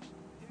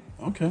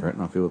 Okay. Right,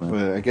 I feel it, man.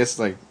 But I guess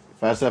like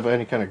if I was to have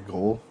any kind of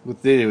goal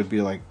with it, it would be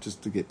like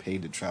just to get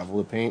paid to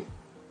travel to paint.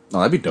 No,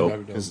 that'd be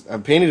dope. Because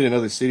I've painted in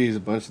other cities a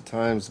bunch of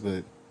times,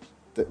 but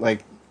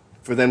like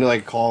for them to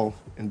like call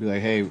and be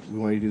like, "Hey, we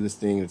want you to do this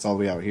thing. It's all the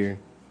way out here,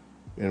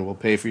 and we'll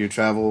pay for your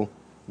travel,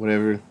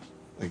 whatever."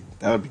 Like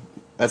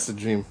that's the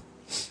dream.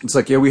 It's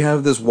like, yeah, we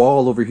have this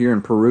wall over here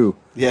in Peru.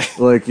 Yeah.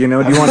 Like, you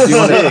know, do you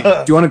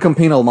want to come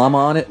paint a llama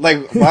on it?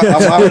 Like,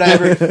 why would I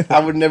ever? I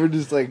would never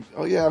just like,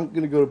 oh yeah, I'm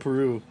gonna go to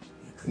Peru.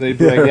 And they'd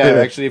be like, yeah,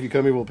 actually, if you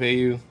come here, we'll pay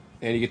you,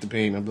 and you get to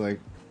paint. I'd be like,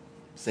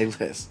 say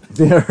less.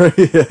 Yeah, right.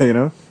 Yeah, you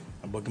know.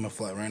 I'm booking my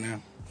flight right now.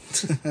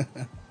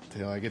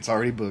 Like it's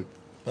already booked.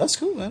 That's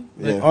cool, man.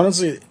 Yeah. Like,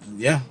 honestly,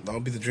 yeah, that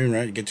would be the dream,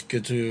 right? You get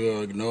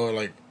to know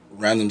like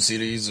random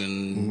cities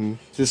and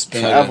Just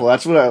spend travel. like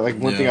That's what I like.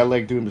 One thing Yeah. I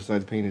like doing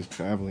besides painting is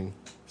traveling.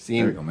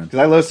 Seeing, There you go, man. because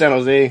I love San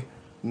Jose.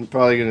 I'm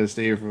probably gonna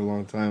stay here for a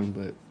long time,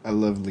 but I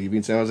love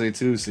leaving San Jose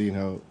too, seeing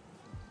how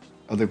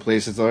other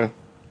places are.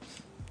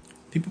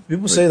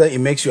 people say that it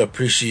makes you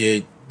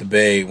appreciate the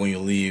Bay when you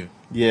leave,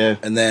 Yeah,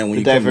 and then when the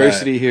you come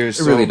diversity back, here is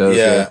It really does.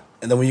 yeah, Yeah.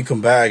 and then when you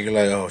come back, you're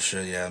like, oh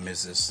shit, yeah, I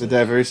miss this. The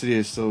diversity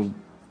is so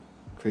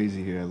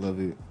crazy here. I love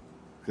it.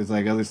 Because,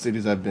 like, other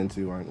cities I've been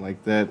to aren't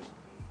like that.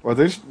 Or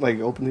there's, like,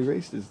 openly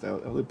racist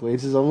out other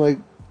places. I'm like,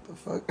 the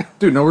fuck?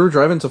 Dude, no, we were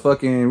driving to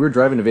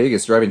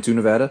Vegas, driving to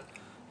Nevada,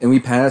 and we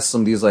passed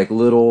some of these, like,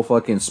 little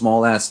fucking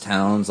small-ass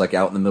towns, like,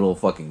 out in the middle of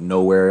fucking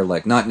nowhere,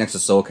 like, not next to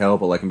SoCal,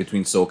 but, like, in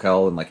between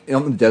SoCal and, like,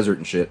 in the desert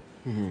and shit.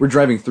 Mm-hmm. We're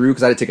driving through,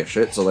 because I had to take a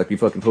shit, so, like, we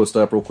fucking post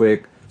up real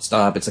quick,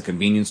 stop, it's a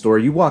convenience store,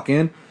 you walk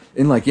in,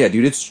 and, like, yeah,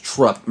 dude, it's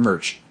truck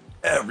merch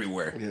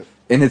everywhere. Yep.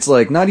 And it's,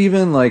 like, not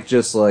even, like,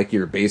 just, like,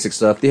 your basic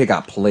stuff. They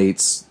got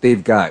plates.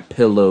 They've got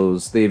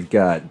pillows. They've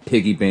got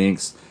piggy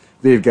banks.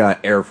 They've got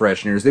air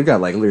fresheners. They've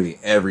got, like, literally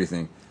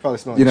everything. Probably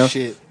smell like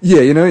shit. Yeah,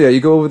 you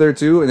go over there,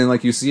 too, and then,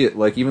 like, you see it.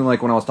 Like, even,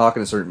 like, when I was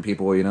talking to certain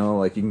people,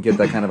 like, you can get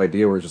that kind of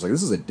idea where it's just, like,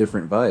 this is a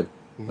different vibe.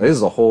 Mm-hmm. Like, this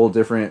is a whole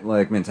different,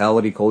 like,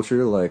 mentality,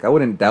 culture. Like, I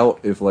wouldn't doubt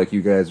if, like,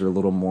 you guys are a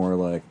little more,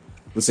 like,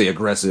 let's say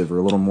aggressive or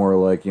a little more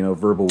like,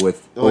 verbal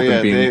with being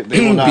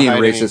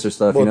racist or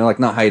stuff, like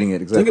not hiding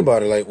it. Exactly. Think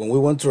about it. Like when we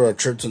went to our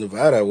trip to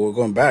Nevada, we were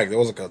going back. There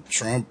was like a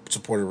Trump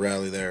supporter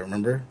rally there.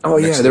 Remember? Oh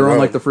yeah, they were on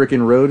like the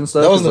freaking road and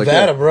stuff. That was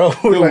Nevada, bro.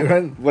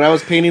 When I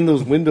was painting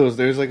those windows,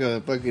 there's like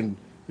a fucking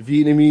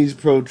Vietnamese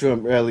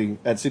pro-Trump rally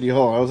at City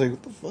Hall. I was like,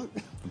 what the fuck?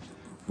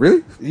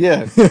 Really?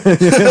 Yeah.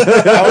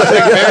 I was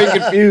like very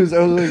confused. I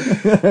was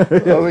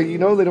like, they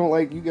don't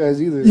like you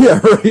guys either. Yeah,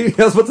 right.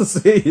 I was about to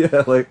say,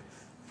 yeah, like.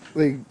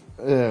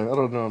 Yeah, I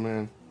don't know,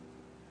 man.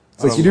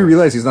 It's like you do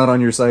realize he's not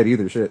on your side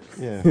either, shit.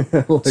 Yeah.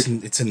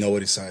 It's a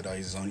nobody's side.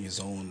 He's on his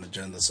own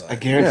agenda side. I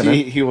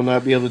guarantee he will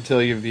not be able to tell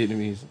you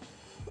Vietnamese.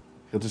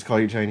 He'll just call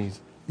you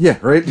Chinese. Yeah,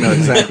 right? No,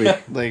 exactly.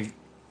 Like,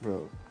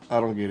 bro, I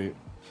don't get it.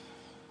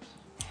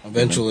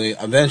 Eventually,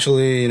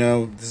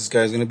 this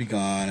guy's going to be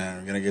gone, and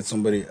we're going to get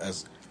somebody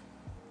as,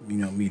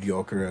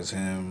 mediocre as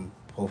him.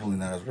 Hopefully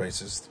not as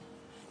racist.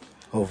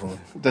 Hopefully.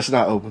 That's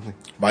not openly.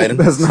 Biden?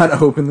 That's not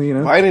openly,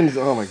 Biden's,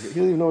 oh my God. He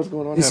don't even know what's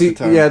going on half the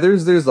time. Yeah,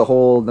 there's the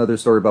whole another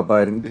story about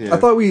Biden. Yeah. I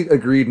thought we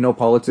agreed no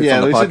politics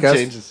on the podcast.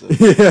 Change this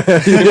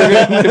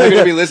They're going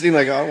to be listening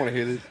like, oh, I don't want to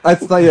hear this. I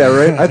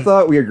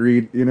thought we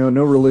agreed,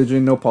 no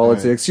religion, no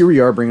politics. Right. Here we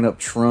are bringing up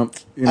Trump.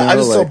 I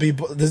just tell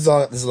people, this is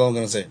all I'm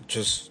going to say.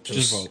 Just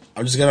vote.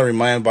 I'm just going to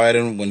remind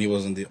Biden when he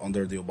was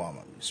under the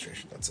Obama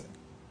administration. That's it.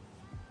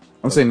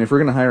 I'm saying if we're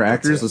going to hire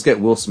actors, let's get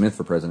Will Smith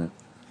for president.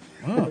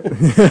 Oh.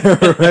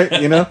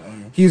 Right?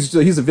 He's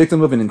a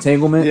victim of an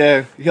entanglement.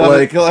 Yeah, he'll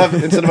have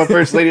instead of a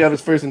first lady, have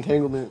his first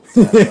entanglement.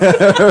 Yeah,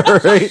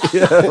 right.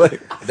 Yeah,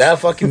 that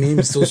fucking meme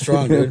is still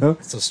strong, dude.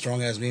 It's a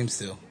strong ass meme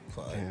still.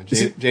 Yeah,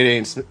 Jada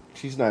ain't.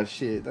 She's not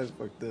shit. That's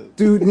fucked up,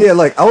 dude. Yeah,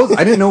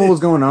 I didn't know what was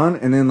going on,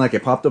 and then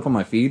it popped up on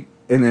my feed,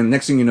 and then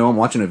next thing you know, I'm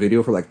watching a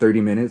video for 30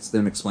 minutes,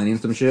 them explaining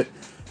some shit.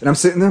 And I'm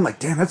sitting there, I'm like,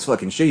 damn, that's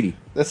fucking shady.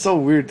 That's so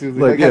weird,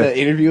 too. I got an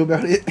interview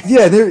about it.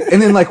 Yeah,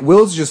 and then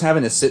Will's just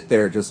having to sit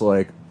there, just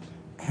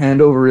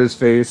hand over his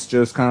face,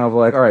 just kind of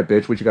all right,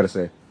 bitch, what you got to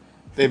say?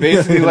 They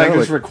basically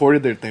just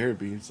recorded their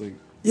therapy. It's like,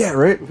 yeah,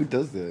 right. Who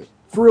does that?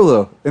 For real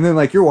though. And then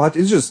you're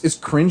watching, it's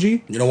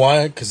cringy. You know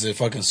why? Because they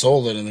fucking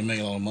sold it and they're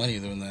making a lot of money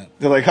doing that.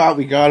 They're like,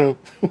 we got him.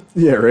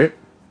 Yeah, right.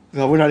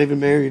 No, we're not even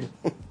married.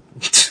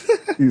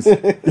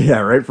 Yeah,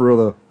 right. For real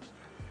though.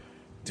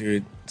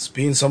 Dude,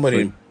 being somebody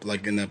in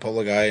the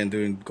public eye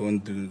and going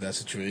through that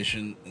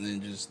situation and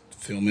then just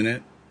filming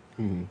it.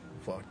 Mm-hmm.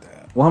 Fuck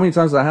that. Well, how many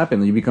times does that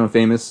happen? You become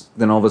famous,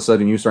 then all of a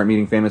sudden you start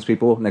meeting famous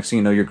people. Next thing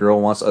you know, your girl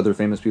wants other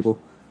famous people.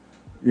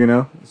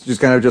 It's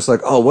just kind of just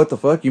oh, what the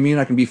fuck? You mean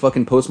I can be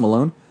fucking Post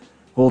Malone?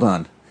 Hold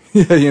on.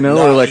 Yeah,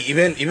 no, or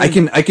even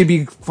I could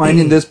be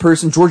finding this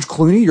person, George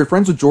Clooney. You're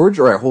friends with George?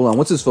 All right, hold on.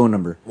 What's his phone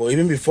number? Well,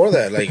 even before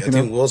that, I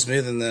think Will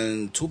Smith and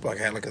then Tupac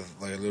had a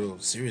little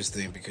serious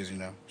thing because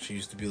she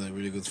used to be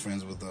really good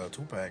friends with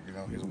Tupac.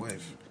 His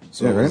wife.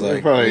 So yeah,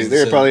 right?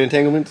 They're probably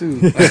entanglement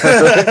too.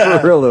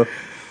 For real though.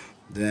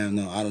 Damn,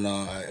 no, I don't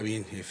know. I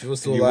mean, if it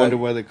was still alive, you wonder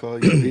why they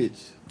call you a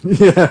bitch.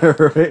 Yeah,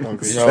 right.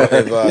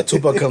 If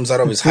Tupac comes out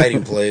of his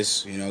hiding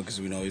place,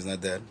 because we know he's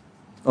not dead.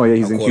 Oh yeah,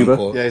 he's in Cuba.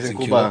 Unquote. Yeah, he's in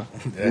Cuba.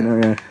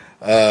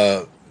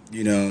 Yeah.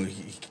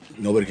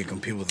 Nobody can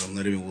compete with him.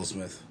 Not even Will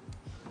Smith.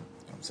 You know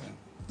what I'm saying?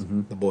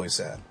 Mm-hmm. The boy's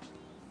sad.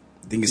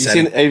 I think he's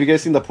sad. Have you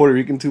guys seen the Puerto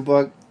Rican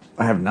Tupac?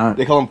 I have not.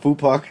 They call him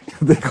Fupac.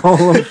 They call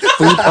him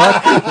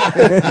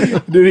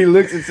Fupac? Dude, he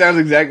looks and sounds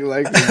exactly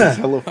like him. It's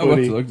hella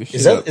funny.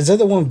 Is that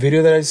the one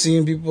video that I've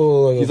seen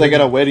people... He's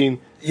at a wedding.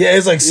 Yeah,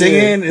 it's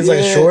singing. Yeah,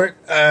 it's short.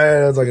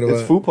 I'm talking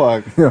about. It's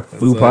Fupac. Yeah,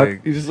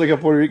 Fupac. He's just a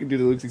Puerto Rican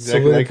dude that looks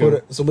exactly like him.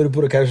 Somebody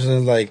put a caption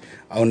in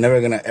I'm never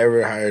going to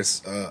ever hire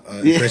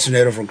an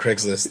impersonator from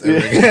Craigslist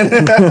ever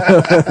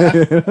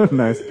again.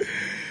 Nice.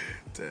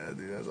 Damn,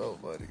 dude, that's all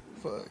funny.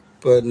 Fuck.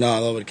 But no,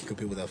 nobody can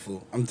compete with that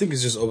fool. I think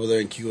it's just over there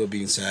in Cuba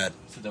being sad.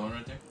 Is that one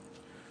right there?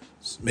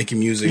 Making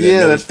music that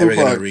nobody's ever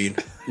going to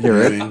read. You're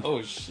right.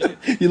 Oh, shit.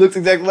 He looks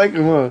exactly like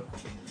him, huh?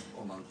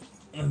 Hold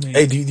on.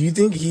 Hey, do you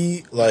think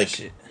he,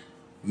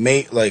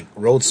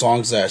 wrote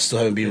songs that still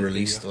haven't been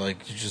released? You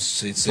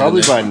just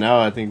probably by now.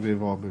 I think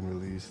they've all been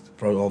released.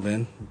 Probably all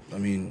been. I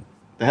mean,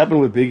 that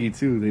happened with Biggie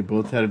too. They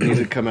both had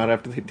music come out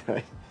after they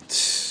died.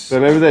 So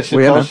remember that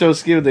Well, yeah, Chappelle man. Show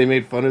skit? They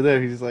made fun of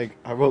that. He's like,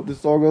 I wrote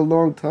this song a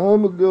long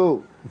time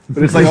ago.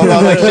 But it's like all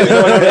about like shit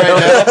going on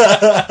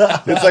right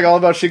now. It's like all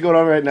about shit going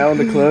on right now in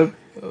the club.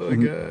 Oh my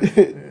god.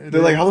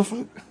 They're like, how the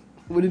fuck?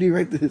 When did he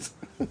write this?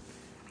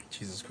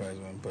 Jesus Christ,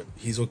 man. But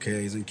he's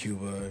okay. He's in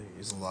Cuba.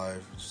 He's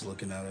alive. Just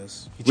looking at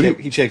us.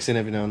 He checks in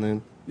every now and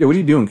then. Yeah, what do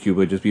you do in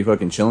Cuba? Just be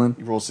fucking chilling?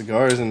 He rolls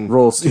cigars and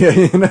Rolls, yeah,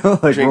 you know,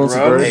 like Drink roll rum.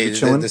 cigars, Hey, be they,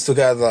 chilling. they still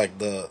got like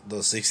the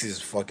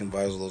 60s fucking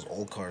vibes of those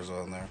old cars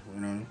on there.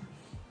 You know?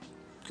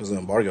 Because of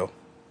the embargo.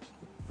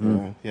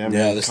 yeah, Yeah,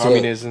 man, they still-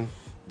 communism.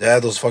 They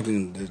had those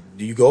fucking.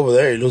 You go over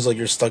there, it looks like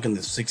you're stuck in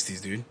the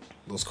 60s, dude.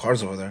 Those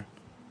cars over there.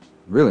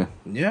 Really?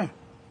 Yeah.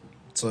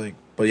 It's like.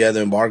 But yeah,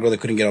 the embargo, they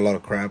couldn't get a lot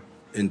of crap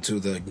into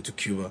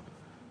Cuba.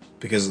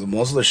 Because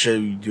most of the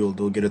shit,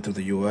 they'll get it through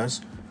the U.S.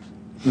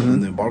 And then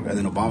the embargo, and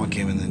then Obama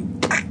came and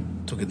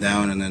then took it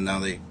down, and then now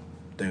they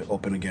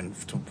open again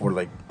for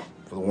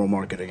the world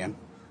market again.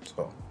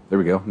 So. There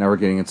we go. Now we're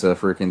getting into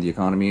freaking the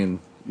economy and,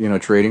 you know,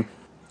 trading.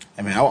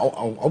 I mean,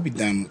 I'll be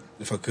down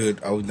if I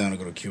could. I would down to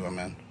go to Cuba,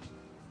 man.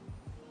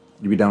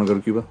 You be down to go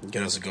to Cuba?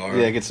 Get a cigar.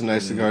 Yeah, get some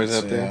nice cigars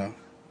out there.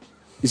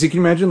 You see, can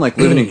you imagine like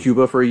living in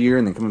Cuba for a year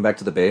and then coming back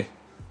to the Bay?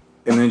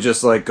 And then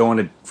just like going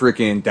to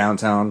freaking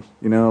downtown,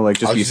 you know, like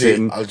just I'll be just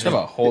sitting. I'll You just, have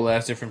a whole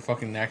ass different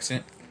fucking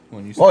accent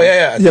when you. oh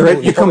yeah. Yeah, right.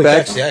 You come probably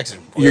back, catch the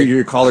accent.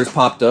 your collar's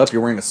popped up,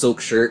 you're wearing a silk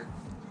shirt,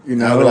 you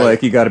know, I'll be like,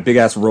 like- you got a big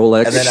ass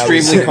Rolex. And then I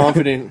Extremely was-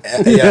 confident.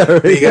 Yeah,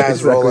 right, big yeah, ass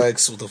exactly.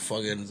 Rolex with the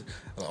fucking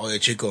yeah,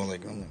 Chico,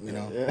 like you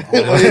know.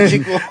 Oh, yeah,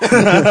 Chico.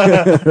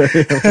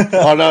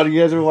 Oh no,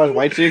 you guys ever watch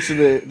White Chicks and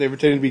they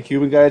pretended to be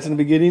Cuban guys in the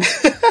beginning?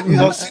 He's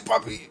all sick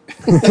puppy.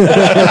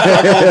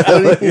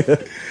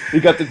 He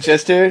got the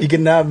chest hair. You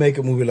cannot make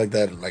a movie like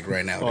that like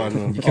right now. Oh, dude.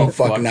 no. You can Oh,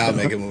 fucking fuck. not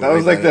make a movie. That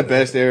was like the that.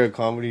 best era of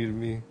comedy to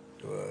me.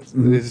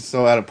 It's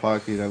so out of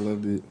pocket. I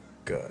loved it.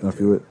 God. I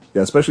feel it.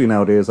 Yeah, especially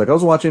nowadays. Like I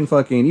was watching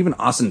fucking even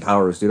Austin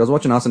Powers, dude. I was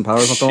watching Austin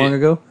Powers not so long Shit.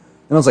 ago,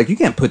 and I was like, you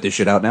can't put this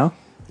shit out now.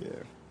 Yeah.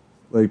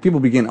 Like people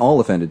be getting all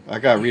offended. I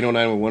got Reno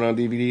 911 on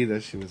DVD.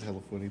 That shit was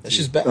hella funny. That's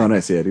too. just back. Oh,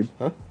 nice, yeah, dude.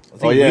 I think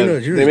Oh, yeah.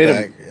 Reno's They made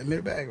back. They made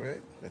it back,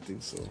 right? I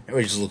think so.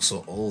 Everybody just looks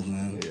so old,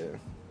 man. Yeah.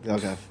 Y'all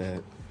got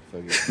fat.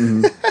 Fuck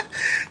it.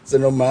 It's the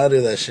normality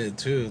of that shit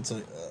too. It's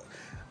like,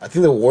 I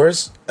think the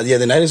worst. Yeah,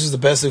 the 90s was the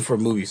best thing for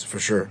movies for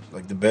sure.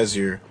 Like the best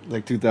year.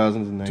 Like 2000s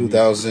and 90s.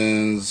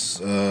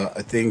 2000s.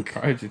 I think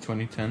Prior to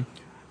 2010.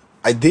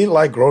 I did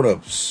like Grown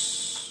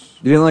Ups.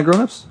 You didn't like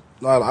Grown Ups?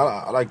 No,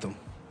 I liked them.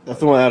 That's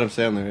the one with Adam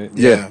Sandler, right?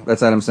 Yeah.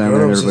 That's Adam Sandler and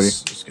Grown Ups everybody.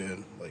 is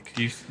good. Like,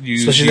 You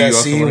Especially do that you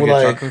also scene want to with, get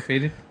like- chocolate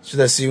faded? so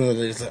that scene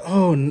where it's like,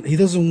 oh, he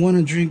doesn't want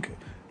to drink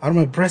out of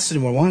my breast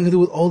anymore. What am I gonna do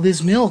with all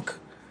this milk?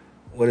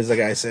 What does the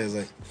guy say? It's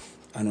like,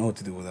 I know what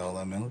to do with all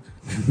that milk.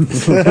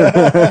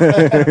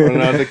 I don't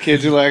know, the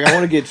kids are like, I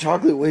want to get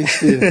chocolate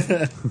wasted.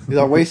 He's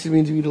like, wasted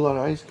means you eat a lot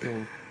of ice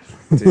cream.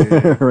 Dude,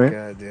 Right.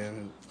 God damn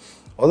it.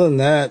 Other than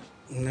that,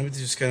 everything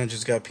just kind of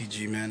just got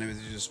PG, man.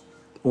 Everything just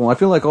Well, I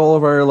feel like all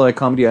of our like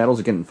comedy idols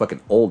are getting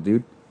fucking old,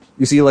 dude.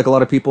 You see, like a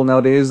lot of people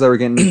nowadays that were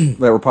getting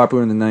that were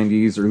popular in the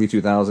 '90s, early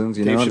 2000s.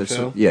 You Dave know,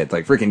 Chappelle? yeah, it's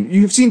like freaking.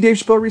 You've seen Dave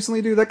Chappelle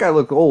recently, dude? That guy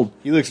looked old.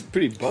 He looks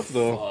pretty buff,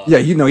 though. Yeah,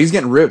 you know, he's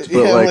getting ripped,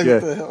 but yeah, like, what yeah.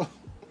 the hell?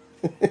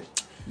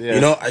 Yeah.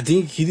 You know, I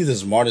think he did the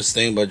smartest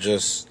thing by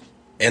just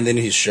ending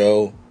his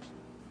show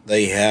that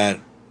he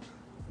had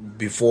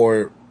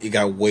before it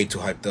got way too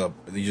hyped up.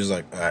 He just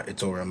like,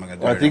 it's over. I'm not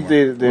gonna do I it think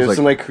anymore. there's like-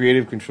 some like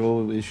creative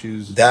control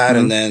issues. That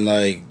and then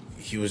like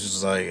he was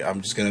just like,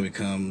 I'm just gonna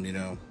become, you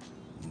know.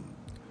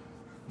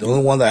 The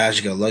only one that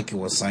actually got lucky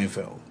was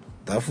Seinfeld.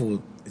 That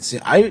fool.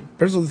 I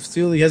personally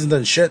feel he hasn't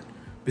done shit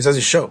besides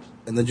his show,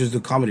 and then just do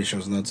comedy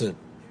shows, and that's it.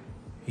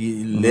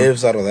 He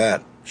lives out of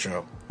that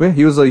show. Yeah,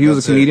 he was a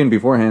That's it. comedian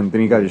beforehand. Then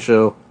he got his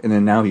show, and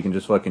then now he can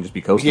just fucking just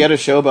be coasting. He had a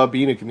show about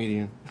being a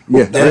comedian.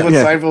 yeah, That's what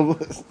yeah, Seinfeld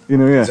was. you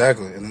know, yeah.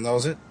 Exactly, and then that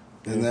was it.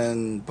 And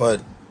then,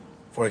 but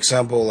for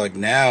example, like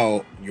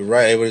now, you're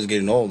right. Everybody's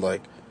getting old.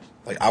 Like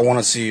I want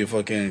to see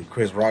fucking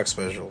Chris Rock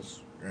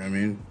specials. You know what I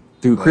mean?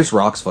 Dude, Like, Chris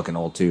Rock's fucking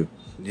old too.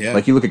 Yeah.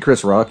 Like you look at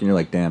Chris Rock and you're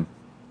like, damn.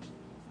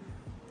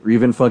 Or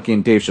even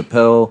fucking Dave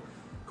Chappelle.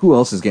 Who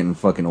else is getting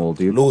fucking old,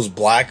 dude? Louis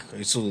Black. I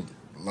used to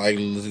like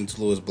listening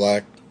to Louis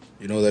Black.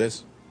 You know who that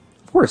is?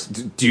 Of course.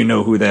 Do you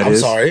know who that I'm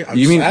is? sorry, I'm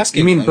you just mean asking.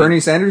 You mean I mean- Bernie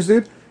Sanders,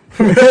 dude?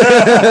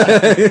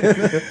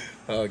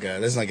 Oh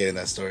god, let's not get in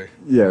that story.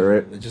 Yeah,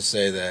 right. Let's just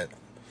say that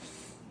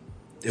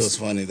it was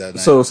funny that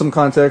night. So, some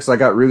context, I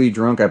got really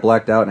drunk, I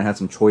blacked out, and I had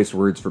some choice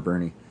words for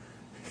Bernie.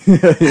 You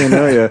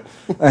know, yeah.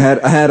 I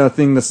had a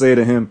thing to say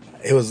to him.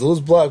 it was Louis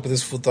Black, but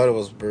this fool thought it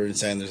was Bernie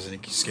Sanders, and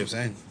he just kept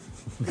saying.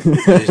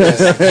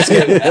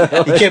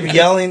 He kept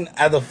yelling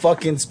at the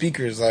fucking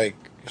speakers, like,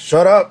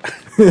 "Shut up!"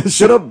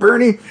 Shut up,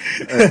 Bernie!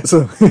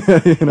 So,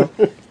 you know.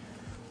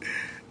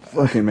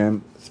 Fucking,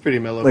 man. It's pretty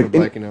mellow Like, for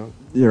blacking out.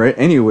 Yeah, right.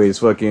 Anyways,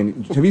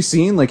 fucking, have you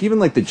seen, like, even,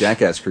 like, the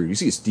Jackass crew? You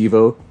see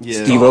Steve-O?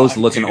 Yeah. Steve-O's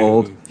Oh, looking dude.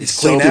 old. He's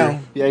clean now.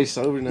 Yeah, he's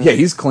sober now. Yeah,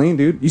 he's clean,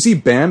 dude. You see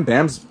Bam?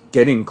 Bam's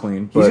getting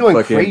clean. But going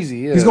fucking- crazy,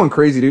 yeah. He's going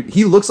crazy, dude.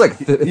 He looks like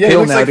Phil he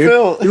looks now, like dude.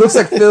 Phil. He looks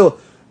like Phil.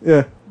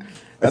 Yeah.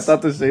 I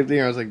thought the same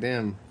thing. I was like,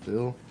 damn,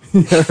 Phil.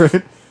 Yeah,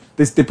 right.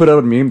 they put out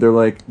a meme. They're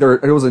like,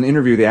 it was an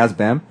interview. They asked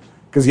Bam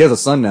because he has a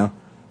son now.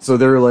 So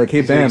they're like,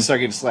 hey, Bam. Start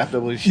getting slapped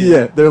up with shit.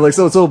 Yeah, they're like,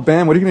 so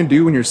Bam, what are you gonna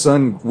do when your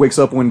son wakes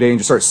up one day and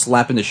just starts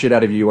slapping the shit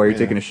out of you while you're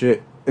taking a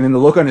shit? And then the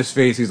look on his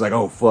face, he's like,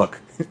 oh fuck.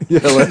 Yeah,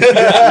 like,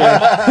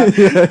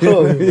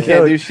 You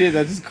can't do shit.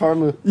 That's just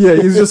karma. yeah,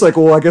 he's just like,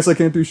 well, I guess I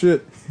can't do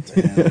shit.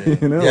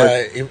 Damn, You know, yeah,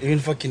 like- even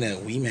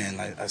fucking Wee Man.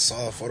 I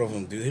saw a photo of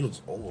him, dude. He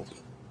looks old,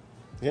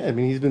 Yeah, I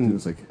mean, he's been He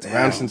was like,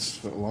 around damn.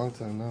 since a long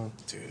time now.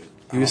 dude.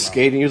 He was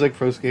skating. He was like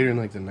pro skater in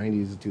like the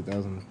 90s and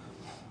 2000s.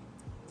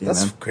 Yeah,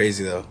 That's man.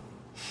 crazy though.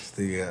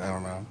 I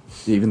don't know.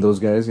 Even those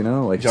guys, you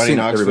know, like Johnny seeing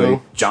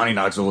Knoxville. Johnny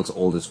Knoxville looks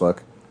old as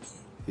fuck.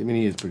 I mean,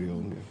 he is pretty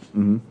old.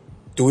 Yeah.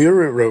 Do we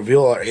ever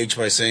reveal our age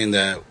by saying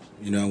that,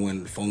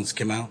 when phones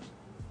came out,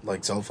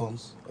 like cell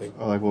phones? Like,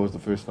 Oh, like what was the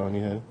first phone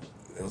you had?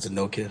 it was a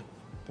Nokia.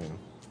 Damn.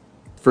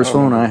 First Oh,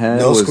 phone I had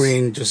No was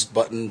screen, just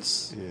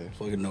buttons. Yeah.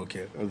 Fucking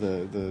Nokia. Or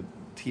the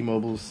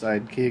T-Mobile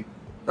Sidekick.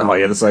 Oh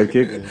yeah, the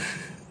Sidekick. Yeah.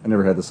 I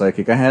never had the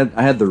Sidekick. I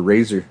had the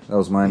Razor. That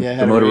was mine. Yeah I the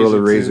had a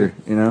Motorola Razor, Razor.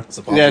 You know. It's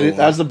a Yeah, popular dude,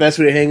 that was the best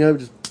way to hang up.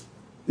 Just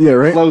Yeah,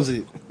 right. close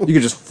it. You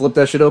could just flip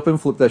that shit open,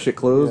 flip that shit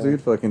closed, Yeah.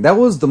 dude. Fucking, that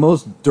was the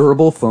most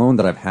durable phone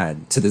that I've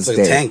had to this It's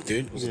like day. a tank,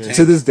 dude. It was a Yeah. tank.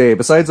 To this day,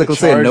 besides like The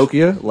let's say a charge-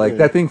 Nokia, like yeah.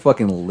 that thing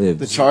fucking lives.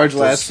 The charge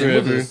lasts Same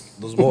with forever. this.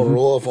 Those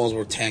Motorola phones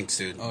were tanks,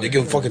 dude. Oh, they yeah.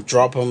 can fucking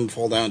drop them,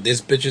 fall down.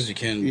 These bitches, you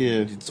can't. Yeah.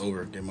 It's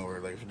over. Game over.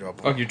 Like if you drop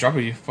Fuck, them. you drop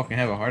it, you fucking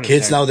have a heart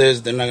Kids attack.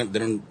 nowadays, they're not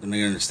gonna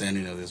understand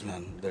this,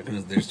 man. They're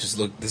just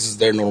look. This is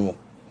their normal.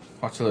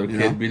 Watch a little You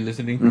kid know? be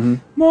listening. Mm-hmm.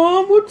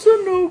 Mom, what's a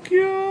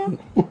Nokia?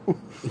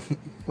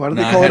 Why do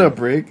Nah, they I call it had- a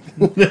brick?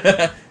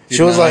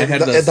 She was Nah, I like,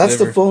 had "That's the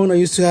sliver. phone I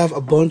used to have a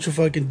bunch of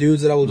fucking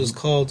dudes that I would just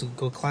call to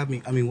go clap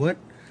me." I mean, what?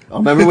 Oh,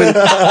 remember when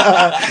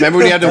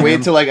you had to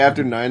wait till like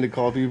after 9 to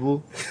call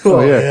people? Oh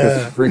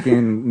yeah, 'cause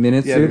freaking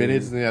minutes. Yeah, dude.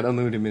 minutes. And they had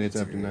unlimited minutes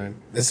after 9.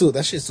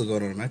 That shit's still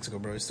going on in Mexico,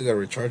 bro. You still gotta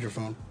recharge your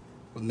phone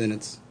with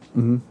minutes.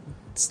 Mm-hmm.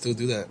 Still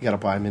do that. You gotta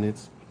buy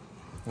minutes.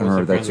 I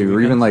remember that too.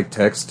 Or even like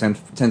text,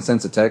 10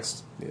 cents a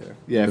text. Yeah,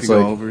 yeah. If It's you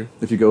like, go over,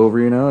 If you go over,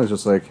 you know, it's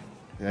just like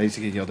yeah, I used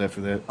to get yelled at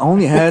for that. I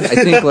only had I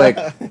think like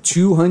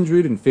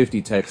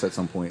 250 texts at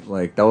some point.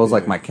 Like that was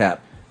like Yeah. my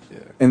cap. Yeah.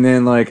 And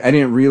then like I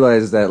didn't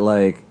realize that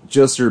like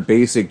just your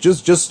basic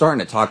just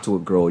starting to talk to a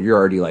girl, you're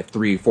already like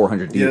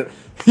 300-400 deep.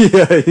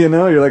 Yeah, you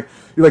know, you're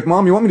like,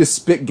 Mom, you want me to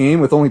spit game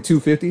with only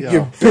 250? Yeah.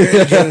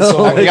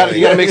 You're-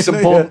 You gotta make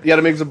some bold. You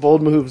gotta make some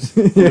bold moves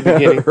in the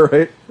beginning.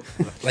 right.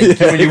 Like,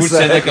 Yeah. When you would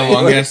send like a Exactly.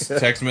 long ass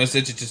text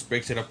message, it just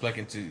breaks it up like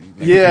into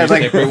Yeah, three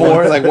like separate 4,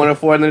 ones. like 1 or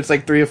 4, and then it's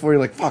like 3 or 4.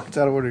 You're like, fuck, it's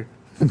out of order.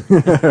 you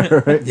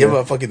have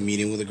a fucking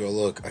meeting with a girl.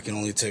 Look, I can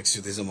only text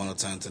you this amount of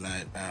time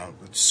tonight.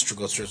 Just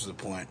go straight to the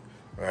point.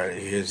 All right,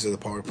 here's the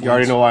PowerPoint. You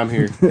already know why I'm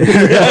here.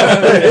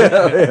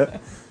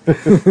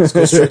 Just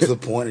go straight to the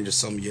point and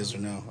just tell me yes or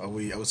no. Are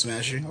we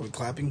smashing? Are we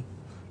clapping?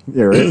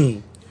 Yeah,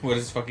 right. What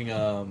is fucking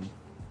the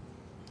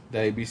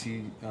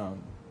ABC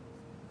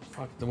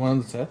fuck the one on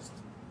the test?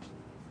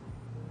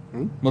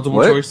 Multiple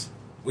What? choice.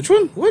 Which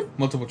one? What?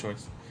 Multiple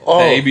choice. Oh.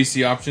 The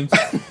ABC options.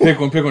 Pick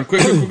one,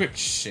 quick.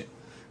 Shit.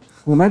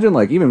 Well, imagine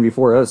like even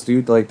before us,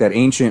 dude, like the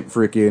ancient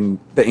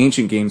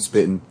game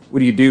spitting. What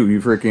do? You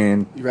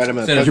freaking You write him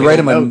a. Send it you write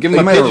him a give him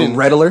a you might have pigeon.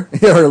 a letter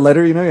yeah, or a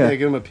letter, you know, Yeah, yeah.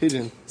 give him a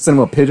pigeon. Send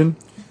him a pigeon.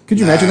 Could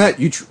you imagine that?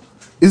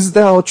 Is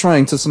thou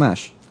trying to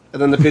smash?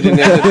 And then the pigeon,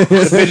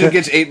 the pigeon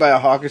gets ate by a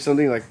hawk or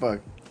something. Like fuck.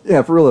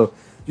 Yeah, for real though.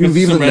 You It's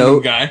leave some a random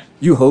note. guy.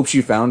 You hope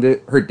she found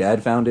it. Her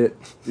dad found it.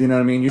 You know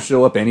what I mean? You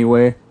show up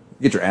anyway.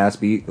 Get your ass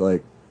beat.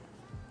 Like,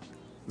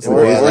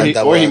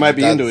 Or he might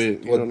be into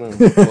it. You don't know.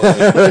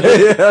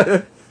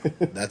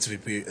 That's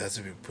if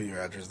you put your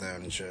address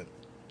down and shit.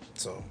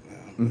 So,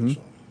 yeah.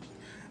 So.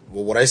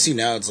 Well, what I see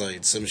now, it's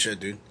like some shit,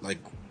 dude. Like,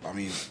 I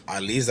mean,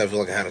 at least I feel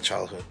like I had a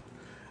childhood.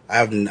 I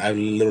have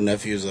little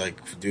nephews,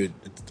 like, dude,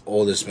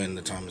 all they spend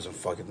the time is on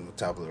fucking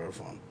tablet or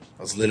phone.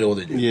 That's literally all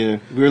they do. Yeah,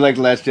 we were like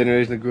the last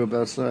generation that grew up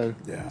outside.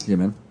 Yeah. yeah,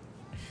 man.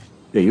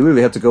 Yeah, you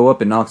literally have to go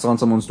up and knock on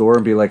someone's door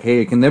and be like,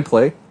 "Hey, can they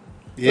play?"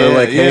 Yeah, or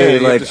like, "Hey, you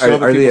have like, to show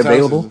up at are they people's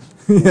available?"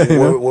 houses. We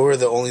were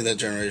the only that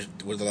generation.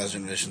 We're the last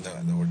generation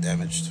that were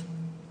damaged.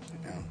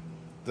 Yeah.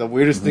 The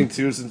weirdest thing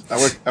too, since I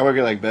work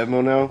at like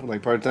Bevmo now,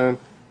 like part time.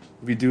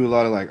 We do a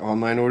lot of like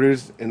online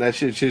orders, and that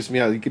shit trips me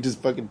out. You could just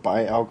fucking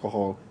buy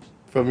alcohol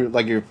from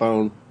your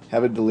phone,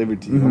 have it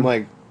delivered to you. I'm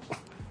like,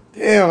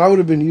 damn, I would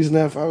have been using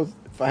that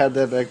if I had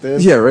that back then.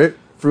 Yeah, right.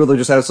 For real, they'll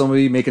just have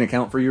somebody make an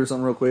account for you or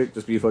something real quick.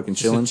 Just be fucking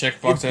Just a chilling.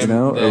 checkbox You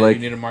know, that or like-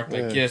 you need to mark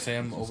like, Yeah. yes, I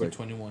am over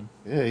 21.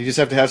 Yeah, you just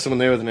have to have someone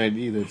there with an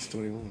ID that's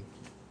 21.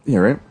 Yeah,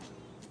 right.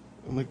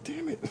 I'm like,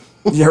 damn it.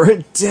 Yeah,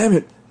 right. Damn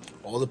it.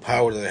 All the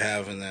power that they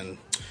have, and then,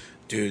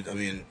 dude, I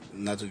mean,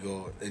 not to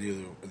go any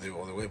the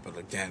other way, but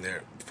like, damn,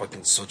 they're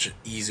fucking such an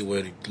easy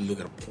way to look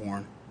at a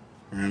porn.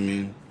 You know what I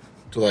mean?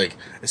 To like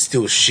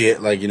steal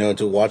shit, like, you know,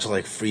 to watch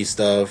like free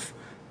stuff,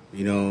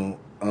 you know,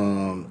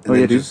 and Oh, yeah,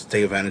 then dude. just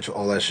take advantage of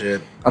all that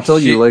shit. I'll tell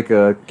you, like,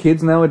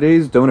 kids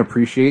nowadays don't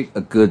appreciate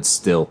a good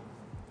still.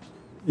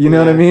 You know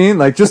what I Yeah. mean?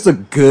 Like, just a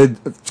good,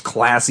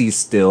 classy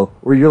still,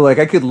 where you're like,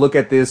 I could look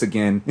at this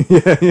again.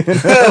 Yeah,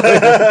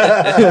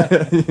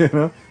 you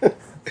know? You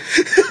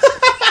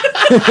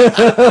know?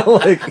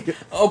 like,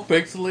 Oh,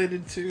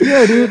 pixelated too.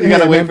 yeah, dude. You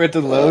gotta wait for it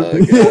to load.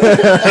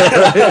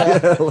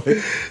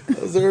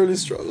 Those early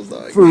struggles,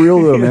 dog. For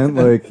real though, man.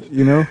 Like,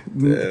 Damn.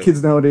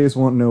 kids nowadays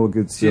won't know a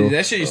good skill. Dude,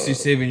 that shit used to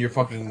save in your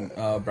fucking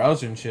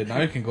browser and shit.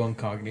 Now you can go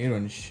incognito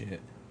and shit.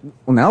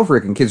 Well, now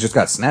freaking kids just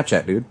got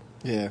Snapchat, dude.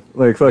 Yeah.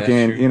 Like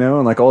fucking, true.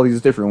 and like all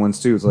these different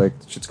ones too. It's like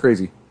shit's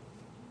crazy.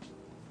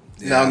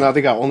 Now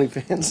they got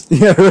OnlyFans.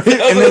 Yeah, right.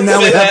 And then now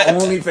we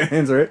have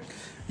OnlyFans, right?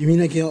 You mean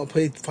I can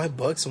pay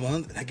 $5 a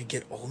month and I could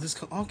get all this?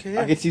 Okay,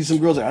 I yeah. get to see some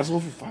girls' asshole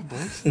for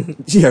 $5.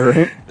 Yeah,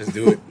 right. Let's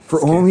do it.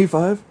 For only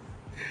 $5.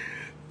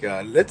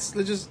 God, let's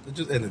just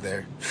end it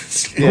there.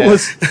 Yeah.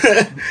 Let's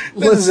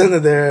Let's end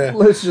it there.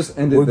 let's just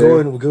end it We're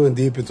there. going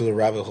deep into the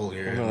rabbit hole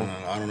here.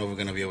 I don't know if we're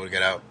gonna be able to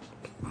get out.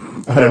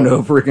 I don't know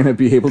if we're gonna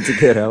be able to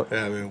get out.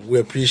 I mean, we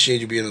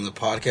appreciate you being on the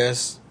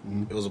podcast.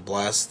 It was a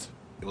blast.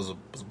 It was a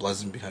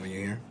blessing having you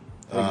here.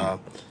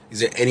 Is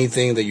there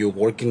anything that you're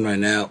working right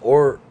now,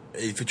 or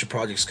any future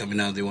projects coming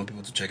out that you want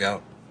people to check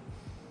out?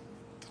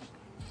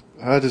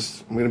 I'm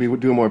gonna be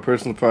doing more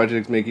personal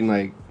projects, making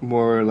like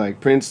more like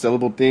prints,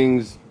 sellable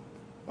things.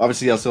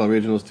 Obviously, I'll sell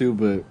originals too,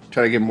 but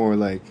try to get more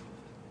like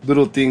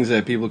little things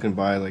that people can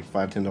buy, like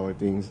 $5-10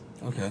 things.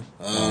 Okay.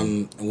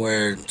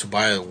 Where to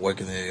buy it? Where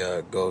can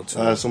they go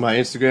to? So my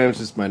Instagram is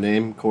just my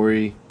name,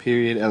 Corey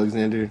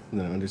Alexander,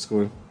 and then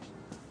underscore.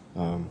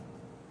 And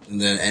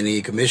then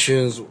any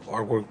commissions,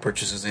 artwork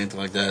purchases, anything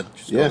like that,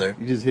 just Yeah, go there.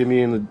 you just hit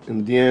me in the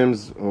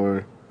DMs,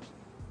 or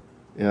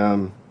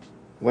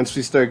once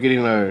we start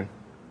getting our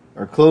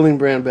clothing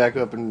brand back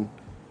up and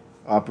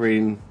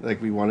operating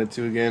like we want it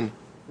to again,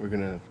 we're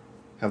gonna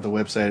have the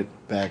website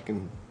back,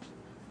 and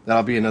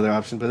that'll be another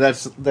option. But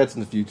that's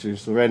in the future.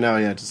 So right now,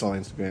 yeah, it's just all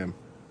Instagram,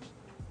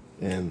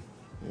 and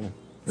yeah.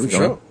 There we For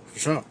go.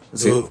 sure.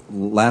 So,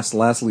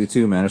 lastly,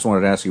 too, man. I just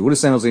wanted to ask you, what does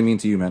San Jose mean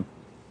to you, man?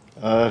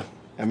 I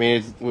mean,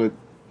 it's what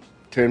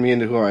turned me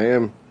into who I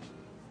am.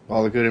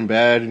 All the good and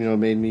bad,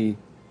 made me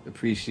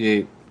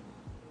appreciate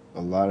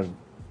a lot of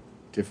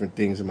different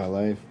things in my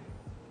life.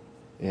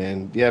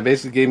 And yeah,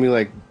 basically gave me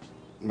like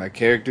my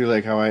character,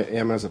 like how I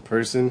am as a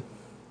person,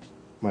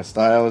 my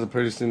style as a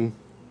person,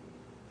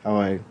 how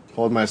I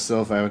hold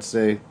myself, I would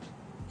say.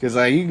 Because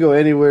like you can go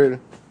anywhere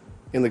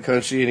in the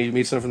country and you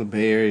meet someone from the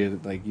Bay Area,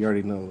 like you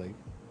already know, like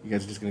you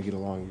guys are just gonna get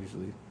along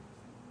usually.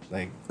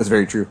 Like That's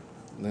very true.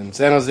 and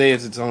San Jose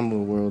is its own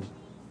little world.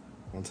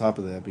 On top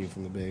of that, being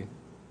from the Bay,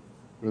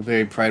 we're a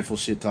very prideful,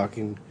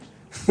 shit-talking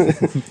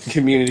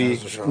community.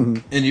 That's for sure.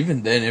 And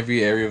even then,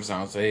 every area of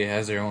San Jose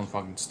has their own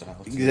fucking style.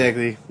 too.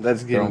 Exactly.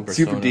 That's Their own getting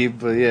super persona. deep,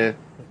 but yeah.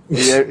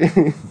 Yeah.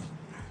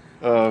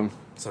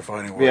 It's our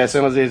finding Yeah, words.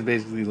 San Jose is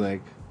basically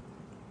like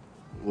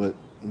what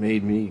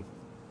made me.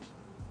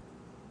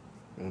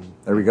 And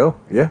There we go.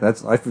 Yeah, I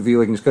feel like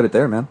you can just cut it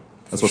there, man.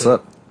 That's what's sure.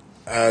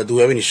 up. Do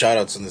we have any shout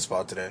outs in this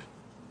spot today?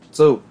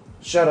 So,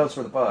 shout outs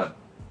for the pod.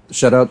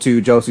 Shout out to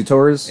Josie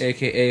Torres,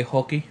 AKA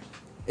Hulky.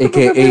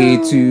 AKA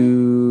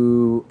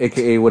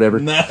whatever.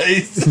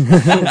 Nice.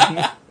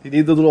 you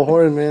need the little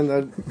horn, man.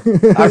 We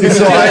used to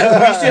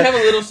have a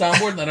little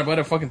soundboard that I bought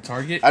at fucking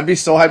Target. I'd be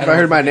so hyped if I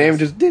heard my name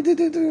just.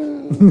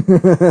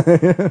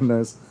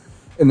 Nice.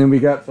 And then we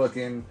got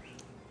fucking.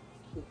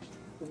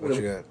 What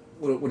you got?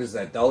 What is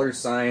that? $time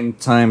 $?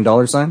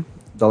 $time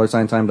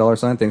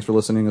 $? Thanks for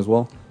listening as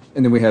well.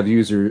 And then we have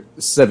user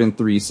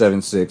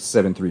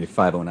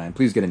 7376738509.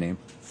 Please get a name.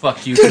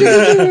 Fuck you, please.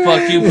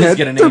 Fuck you, please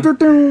get a name.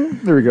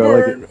 There we go. I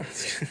like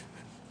it.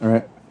 All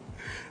right.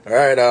 All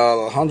right,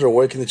 Alejandro,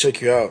 where can they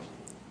check you out?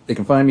 They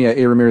can find me at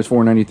A Ramirez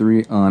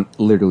 493 on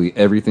literally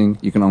everything.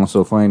 You can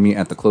also find me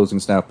at the Closing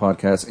Staff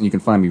Podcast, and you can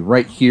find me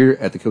right here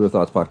at the Killer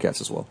Thoughts Podcast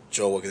as well.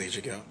 Joe, where can they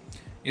check you out?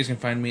 You guys can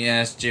find me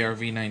as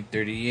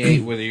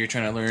JRV938, whether you're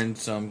trying to learn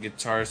some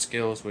guitar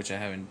skills, which I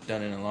haven't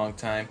done in a long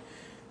time,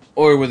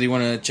 or whether you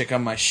want to check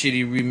out my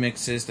shitty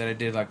remixes that I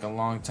did like a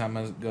long time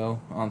ago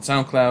on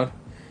SoundCloud,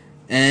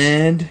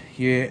 and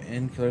here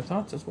in Killer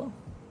Thoughts as well.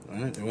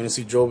 All right, you want to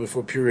see Joe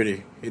before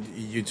puberty? Hit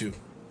YouTube.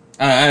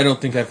 I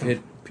don't think I've hit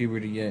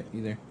puberty yet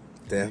either.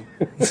 Damn.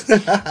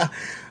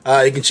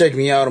 You can check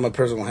me out on my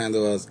personal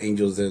handle as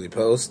Angels Daily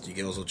Post. You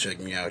can also check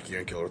me out here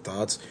in Killer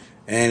Thoughts.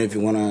 And if you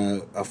want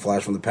a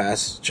flash from the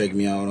past, check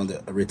me out on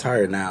the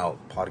Retire Now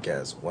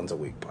podcast, once a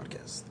week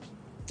podcast.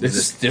 This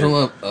is still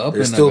up. There's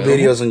and still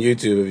available? videos on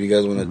YouTube if you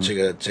guys want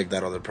to check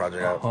that other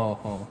project out.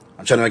 Oh.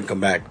 I'm trying to make it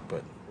come back,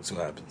 but we'll see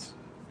what happens.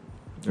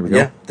 There we go.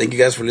 Yeah, thank you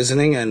guys for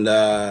listening, and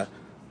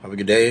have a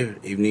good day,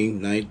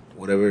 evening, night,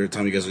 whatever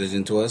time you guys are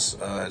listening to us.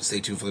 Stay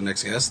tuned for the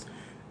next guest.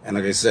 And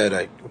like I said,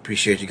 I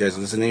appreciate you guys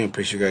listening. I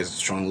appreciate you guys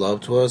showing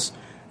love to us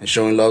and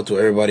showing love to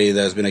everybody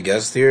that's been a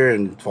guest here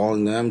and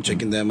following them,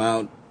 checking them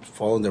out,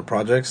 following their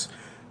projects.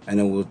 And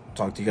then we'll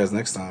talk to you guys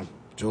next time.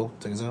 Joel,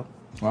 take us out.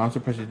 Well, I'm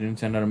surprised you didn't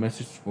send out a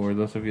message for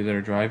those of you that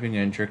are driving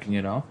and jerking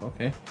it off.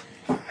 Okay.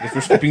 Guess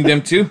we're skipping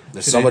them too.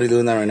 There's somebody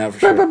doing that right now for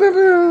sure. We're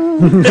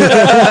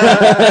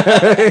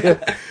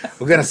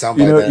gonna soundbite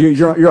that.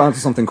 You're onto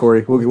something,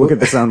 Corey. We'll get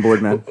the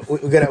soundboard, man.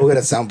 We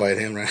gotta soundbite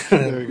him, right?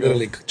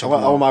 Literally, I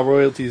want all my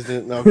royalties.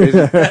 No, crazy.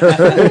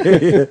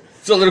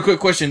 So, a little quick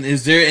question: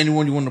 is there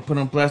anyone you want to put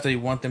on blast that you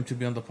want them to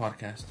be on the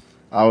podcast?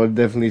 I would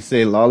definitely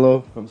say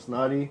Lalo from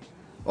Snotty.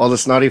 All the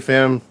Snotty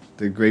fam,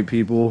 they're great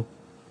people.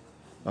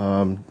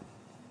 My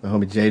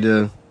homie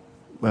Jada,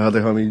 my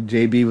other homie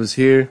JB was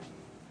here.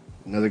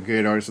 Another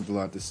great artist with a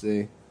lot to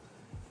say.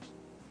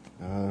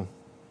 So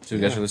you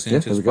guys are listening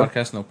to this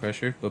podcast. No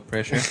pressure, but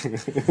pressure.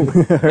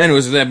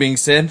 Anyways, with that being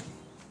said,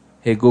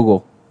 hey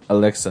Google,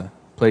 Alexa,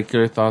 play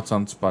Killer Thoughts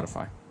on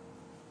Spotify.